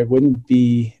 There wouldn't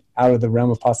be out of the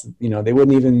realm of possible. They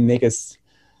wouldn't even make us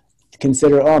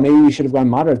consider, maybe we should have gone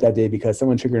moderate that day because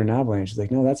someone triggered an avalanche. It's like,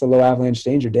 no, that's a low avalanche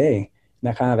danger day. And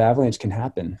that kind of avalanche can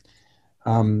happen.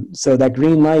 So that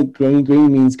green light,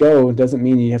 green means go. It doesn't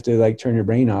mean you have to turn your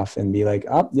brain off and be like,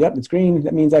 yep, it's green.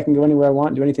 That means I can go anywhere I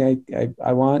want, do anything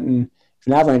I want. And if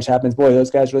an avalanche happens, boy, those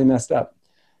guys really messed up.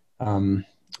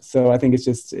 So I think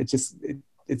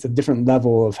it's a different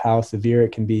level of how severe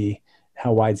it can be,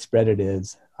 how widespread it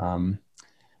is.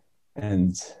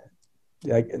 And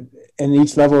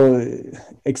each level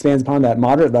expands upon that.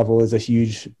 Moderate level is a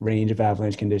huge range of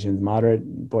avalanche conditions. Moderate,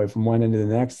 boy, from one end to the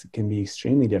next can be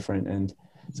extremely different. And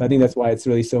so I think that's why it's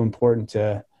really so important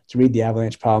to read the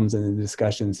avalanche problems and the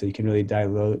discussion, so you can really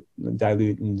dilute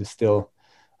and distill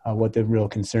what the real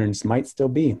concerns might still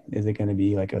be. Is it going to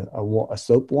be like a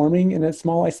slope warming in a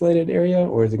small isolated area,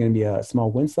 or is it going to be a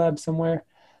small wind slab somewhere?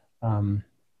 Hope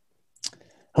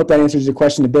that answers your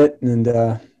question a bit.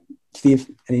 And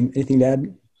Steve, anything to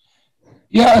add?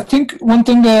 Yeah, I think one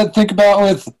thing to think about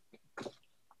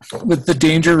with the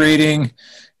danger rating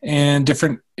and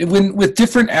with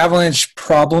different avalanche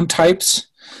problem types,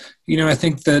 I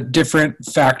think the different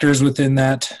factors within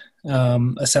that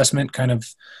assessment kind of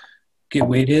get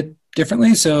weighted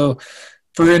differently. So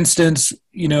for instance,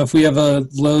 if we have a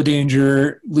low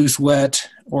danger, loose wet,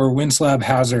 or wind slab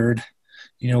hazard,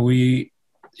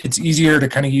 it's easier to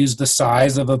kind of use the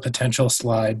size of a potential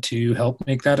slide to help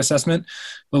make that assessment.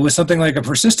 But with something like a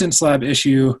persistent slab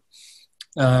issue,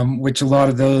 which a lot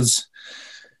of those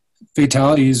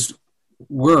fatalities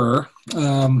were,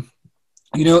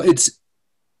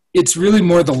 it's really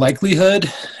more the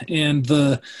likelihood, and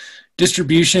the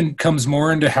distribution comes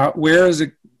more into where are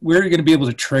you going to be able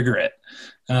to trigger it.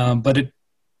 But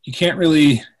you can't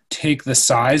really take the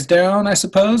size down, I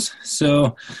suppose.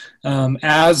 So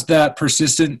as that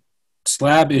persistent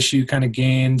slab issue kind of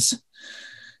gains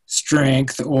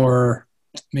strength, or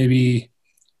maybe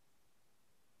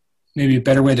a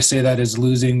better way to say that is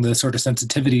losing the sort of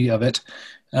sensitivity of it,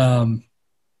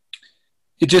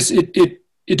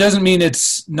 it doesn't mean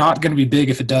it's not going to be big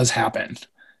if it does happen.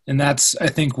 And that's, I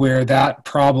think, where that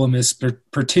problem is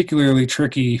particularly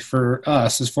tricky for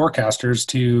us as forecasters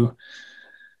to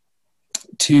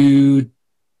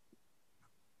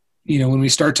when we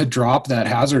start to drop that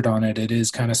hazard on it, it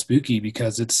is kind of spooky,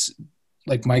 because it's,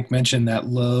 like Mike mentioned, that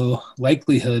low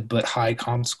likelihood but high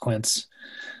consequence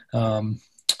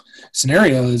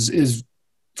scenario is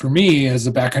for me as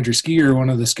a backcountry skier, one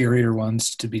of the scarier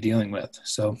ones to be dealing with.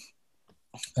 So,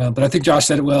 but I think Josh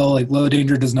said it well, like low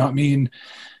danger does not mean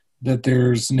that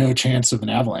there's no chance of an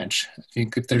avalanche. I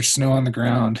think if there's snow on the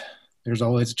ground, there's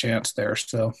always a chance there.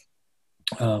 So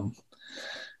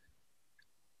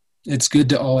it's good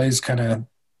to always kind of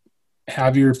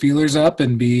have your feelers up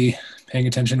and be paying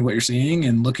attention to what you're seeing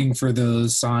and looking for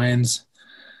those signs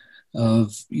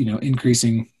of,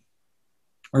 decreasing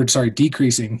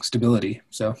stability.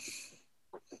 So,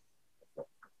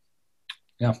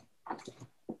 yeah.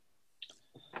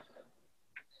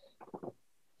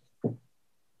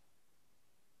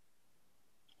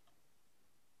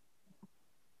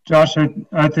 Josh,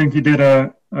 I think you did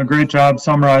a great job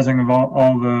summarizing of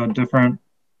all the different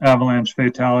avalanche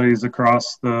fatalities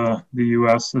across the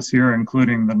U.S. this year,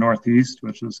 including the Northeast,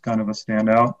 which is kind of a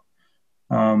standout.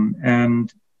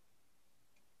 And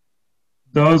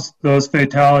those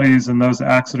fatalities and those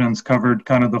accidents covered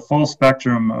kind of the full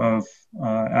spectrum of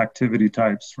activity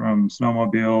types, from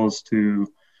snowmobiles to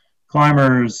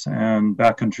climbers and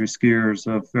backcountry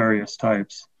skiers of various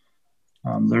types.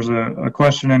 There's a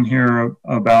question in here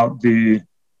about the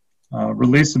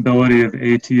releasability of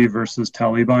AT versus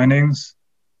tele bindings.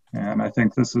 And I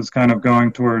think this is kind of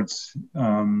going towards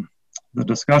the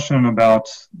discussion about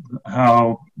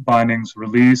how bindings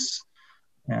release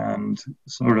and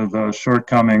sort of the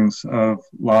shortcomings of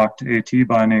locked AT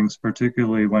bindings,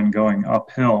 particularly when going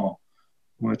uphill,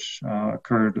 which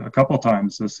occurred a couple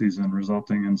times this season,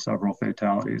 resulting in several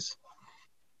fatalities.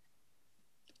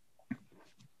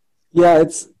 Yeah,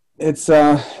 it's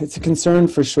a concern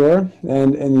for sure,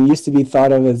 and it used to be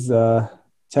thought of as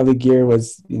tele gear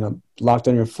was locked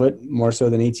on your foot more so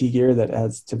than AT gear that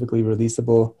has typically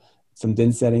releasable, some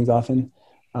DIN settings often.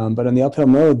 But on the uphill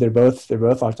mode, they're both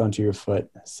locked onto your foot.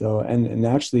 So and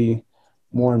actually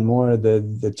more and more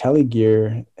the tele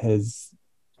gear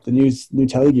the new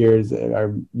tele gears are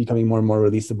becoming more and more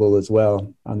releasable as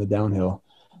well on the downhill.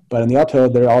 But on the uphill,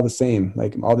 they're all the same.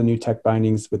 Like all the new tech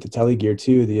bindings with the tele gear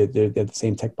too, they're the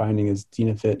same tech binding as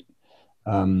Dynafit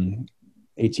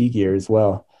AT gear as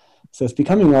well. So it's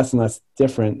becoming less and less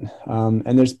different.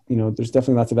 And there's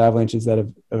definitely lots of avalanches that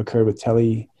have occurred with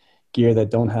tele gear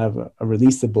that don't have a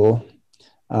releasable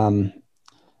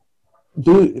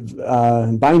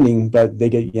binding, but they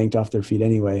get yanked off their feet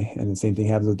anyway. And the same thing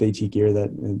happens with AT gear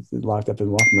that is locked up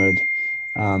in walk mode.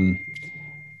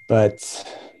 But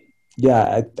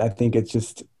yeah, I think it's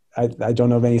just, I don't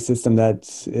know of any system that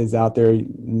is out there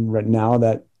right now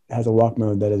that has a walk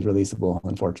mode that is releasable,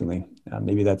 unfortunately.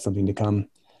 Maybe that's something to come,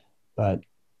 but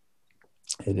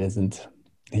it isn't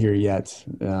here yet.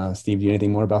 Steve, do you have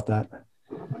anything more about that?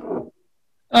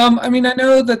 I mean, I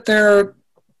know that there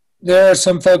are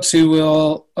some folks who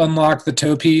will unlock the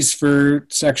toe piece for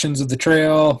sections of the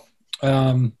trail,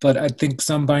 but I think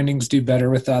some bindings do better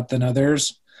with that than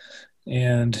others.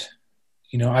 And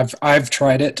I've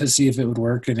tried it to see if it would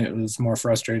work, and it was more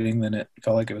frustrating than it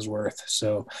felt like it was worth.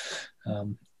 So,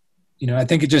 I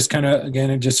think it just kind of, again,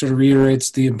 it just sort of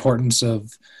reiterates the importance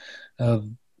of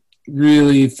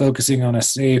really focusing on a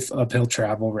safe uphill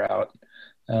travel route.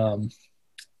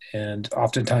 And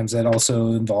oftentimes that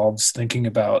also involves thinking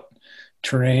about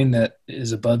terrain that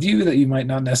is above you that you might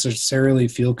not necessarily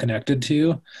feel connected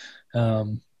to,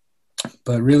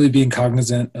 but really being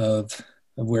cognizant of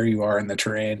where you are in the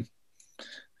terrain.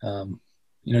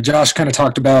 Josh kind of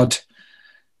talked about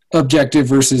objective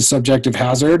versus subjective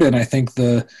hazard, and I think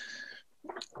the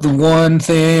the one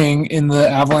thing in the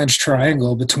avalanche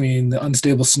triangle between the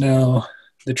unstable snow,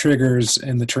 the triggers,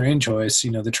 and the terrain choice.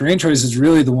 You know, the terrain choice is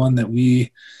really the one that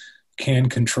we can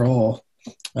control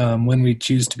when we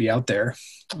choose to be out there.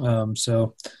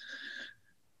 So,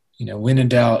 you know, when in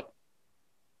doubt,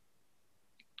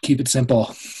 keep it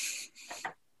simple.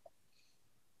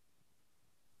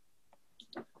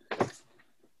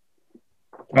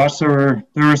 Josh, there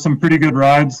were some pretty good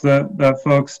rides that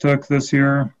folks took this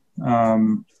year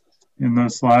in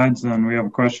those slides, and we have a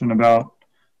question about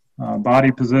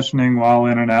body positioning while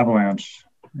in an avalanche.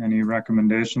 Any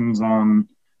recommendations on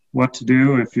what to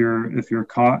do if you're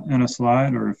caught in a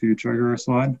slide or if you trigger a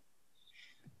slide?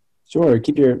 Sure.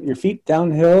 Keep your feet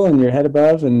downhill and your head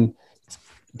above, and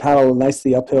paddle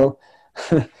nicely uphill.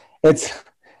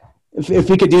 If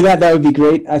we could do that, that would be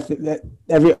great. I think that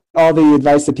all the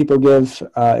advice that people give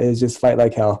is just fight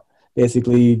like hell.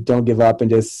 Basically, don't give up and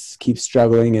just keep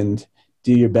struggling and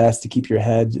do your best to keep your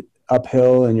head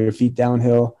uphill and your feet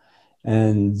downhill,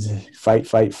 and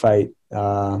fight.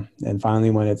 And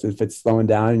finally, if it's slowing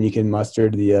down and you can muster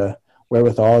the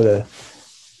wherewithal to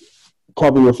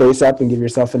clubber your face up and give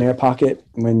yourself an air pocket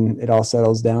when it all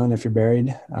settles down, if you're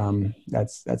buried,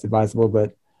 that's advisable.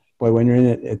 But boy, when you're in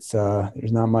it, it's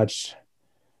there's not much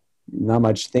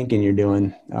thinking you're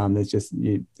doing. It's just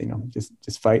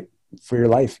just fight for your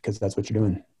life, because that's what you're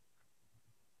doing.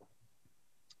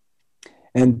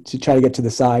 And to try to get to the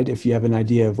side, if you have an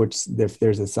idea of if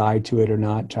there's a side to it or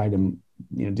not, try to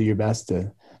do your best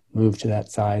to move to that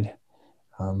side.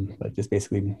 But just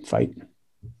basically fight.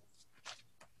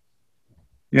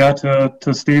 Yeah,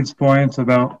 to Steve's point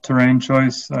about terrain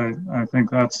choice, I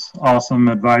think that's awesome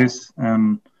advice,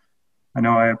 and I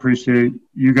know I appreciate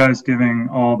you guys giving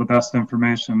all the best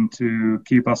information to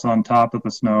keep us on top of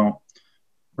the snow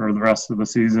for the rest of the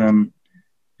season.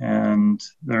 And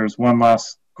there's one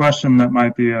last question that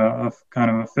might be a kind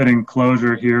of a fitting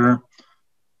closure here,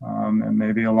 and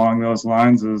maybe along those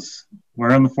lines is,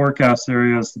 where in the forecast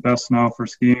area is the best snow for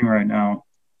skiing right now?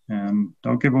 And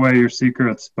don't give away your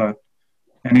secrets, but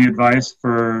any advice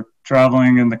for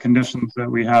traveling in the conditions that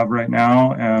we have right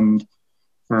now and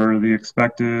for the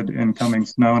expected incoming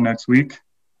snow next week?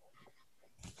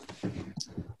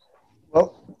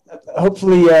 Well,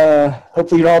 hopefully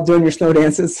you're all doing your snow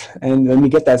dances, and when we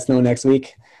get that snow next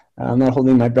week, I'm not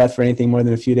holding my breath for anything more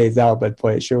than a few days out, but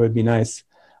boy, it sure would be nice.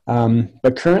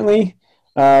 But currently,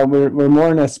 we're more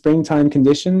in a springtime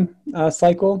condition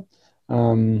cycle.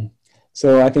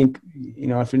 So I think,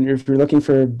 if you're looking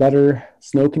for better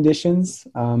snow conditions,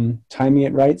 timing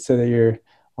it right so that you're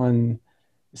on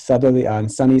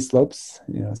sunny slopes,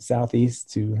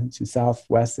 southeast to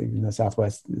southwest. Even though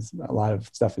southwest is a lot of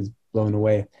stuff is blown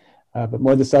away, but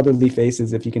more the southerly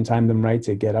faces, if you can time them right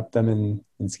to get up them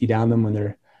and ski down them when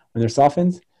they're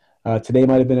softened. Today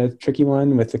might have been a tricky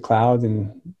one with the clouds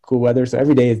and cool weather. So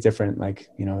every day is different.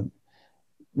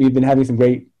 We've been having some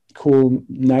great cool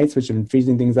nights, which have been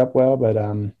freezing things up well, but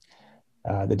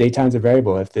the daytimes are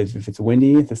variable. If it's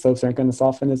windy, the slopes aren't going to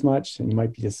soften as much, and you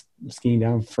might be just skiing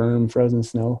down firm, frozen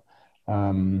snow.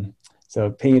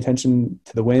 So paying attention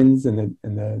to the winds and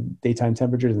the daytime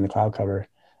temperatures and the cloud cover,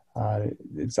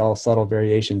 it's all subtle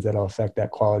variations that'll affect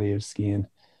that quality of skiing.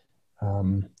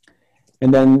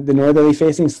 And then the northerly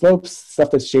facing slopes, stuff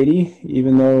that's shady,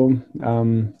 even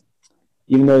though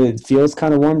it feels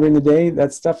kind of warm during the day,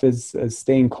 that stuff is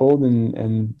staying cold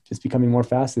and just becoming more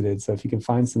faceted. So if you can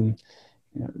find some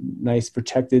nice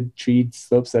protected treed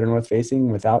slopes that are north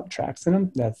facing without tracks in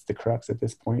them, that's the crux at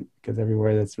this point, because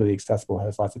everywhere that's really accessible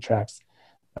has lots of tracks.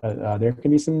 There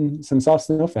can be some soft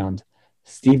snow found.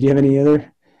 Steve, do you have any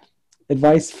other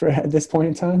advice for at this point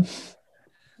in time?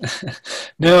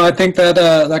 No, I think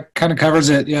that kind of covers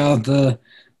it. Yeah,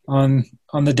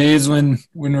 on the days when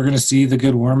we're going to see the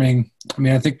good warming. I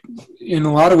mean, I think in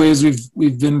a lot of ways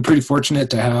we've been pretty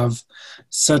fortunate to have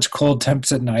such cold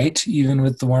temps at night, even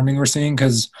with the warming we're seeing,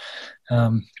 because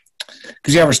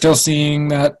we're still seeing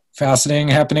that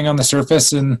faceting happening on the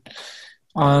surface and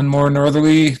on more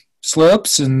northerly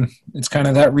slopes, and it's kind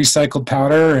of that recycled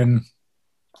powder, and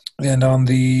on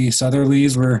the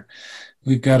southerlies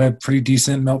we've got a pretty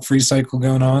decent melt-free cycle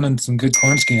going on and some good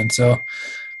corn skiing. So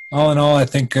all in all, I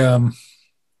think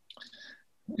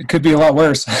it could be a lot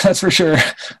worse, that's for sure.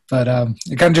 But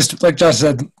it kind of just, like Josh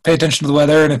said, pay attention to the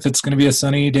weather, and if it's going to be a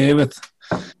sunny day with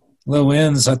low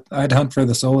winds, I'd hunt for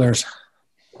the solars.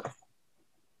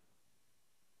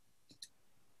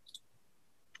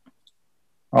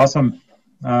 Awesome.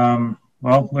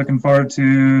 Well, looking forward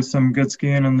to some good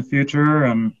skiing in the future,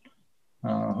 and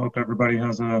hope everybody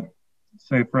has a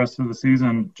safe rest of the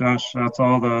season. Josh, that's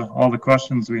all the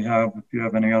questions we have. If you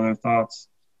have any other thoughts.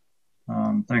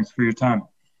 Thanks for your time.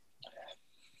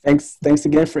 Thanks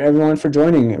again for everyone for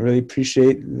joining. I really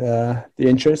appreciate the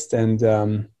interest, and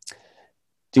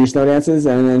do your snow dances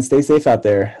and then stay safe out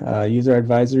there. Use our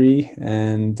advisory,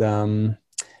 and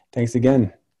thanks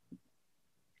again.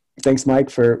 Thanks, Mike,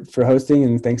 for hosting,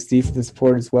 and thanks, Steve, for the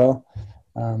support as well.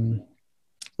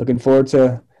 Looking forward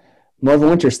to more of a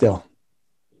winter still.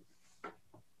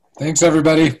 Thanks,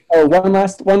 everybody. Oh, one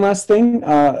last thing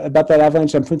about that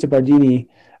avalanche on Punta Bardini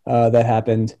that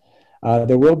happened.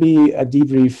 There will be a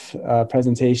debrief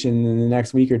presentation in the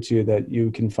next week or two that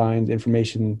you can find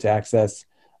information to access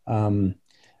on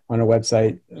our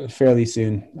website fairly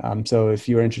soon. So if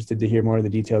you are interested to hear more of the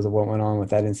details of what went on with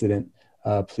that incident,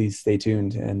 please stay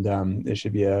tuned. And there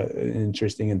should be an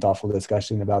interesting and thoughtful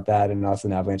discussion about that, and also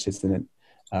an avalanche incident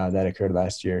that occurred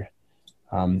last year.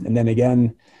 And then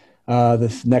again,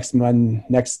 the next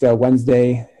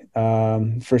Wednesday,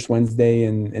 first Wednesday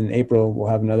in April, we'll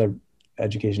have another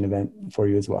education event for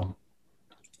you as well.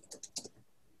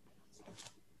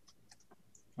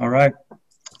 All right.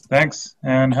 Thanks,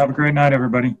 and have a great night,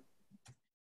 everybody.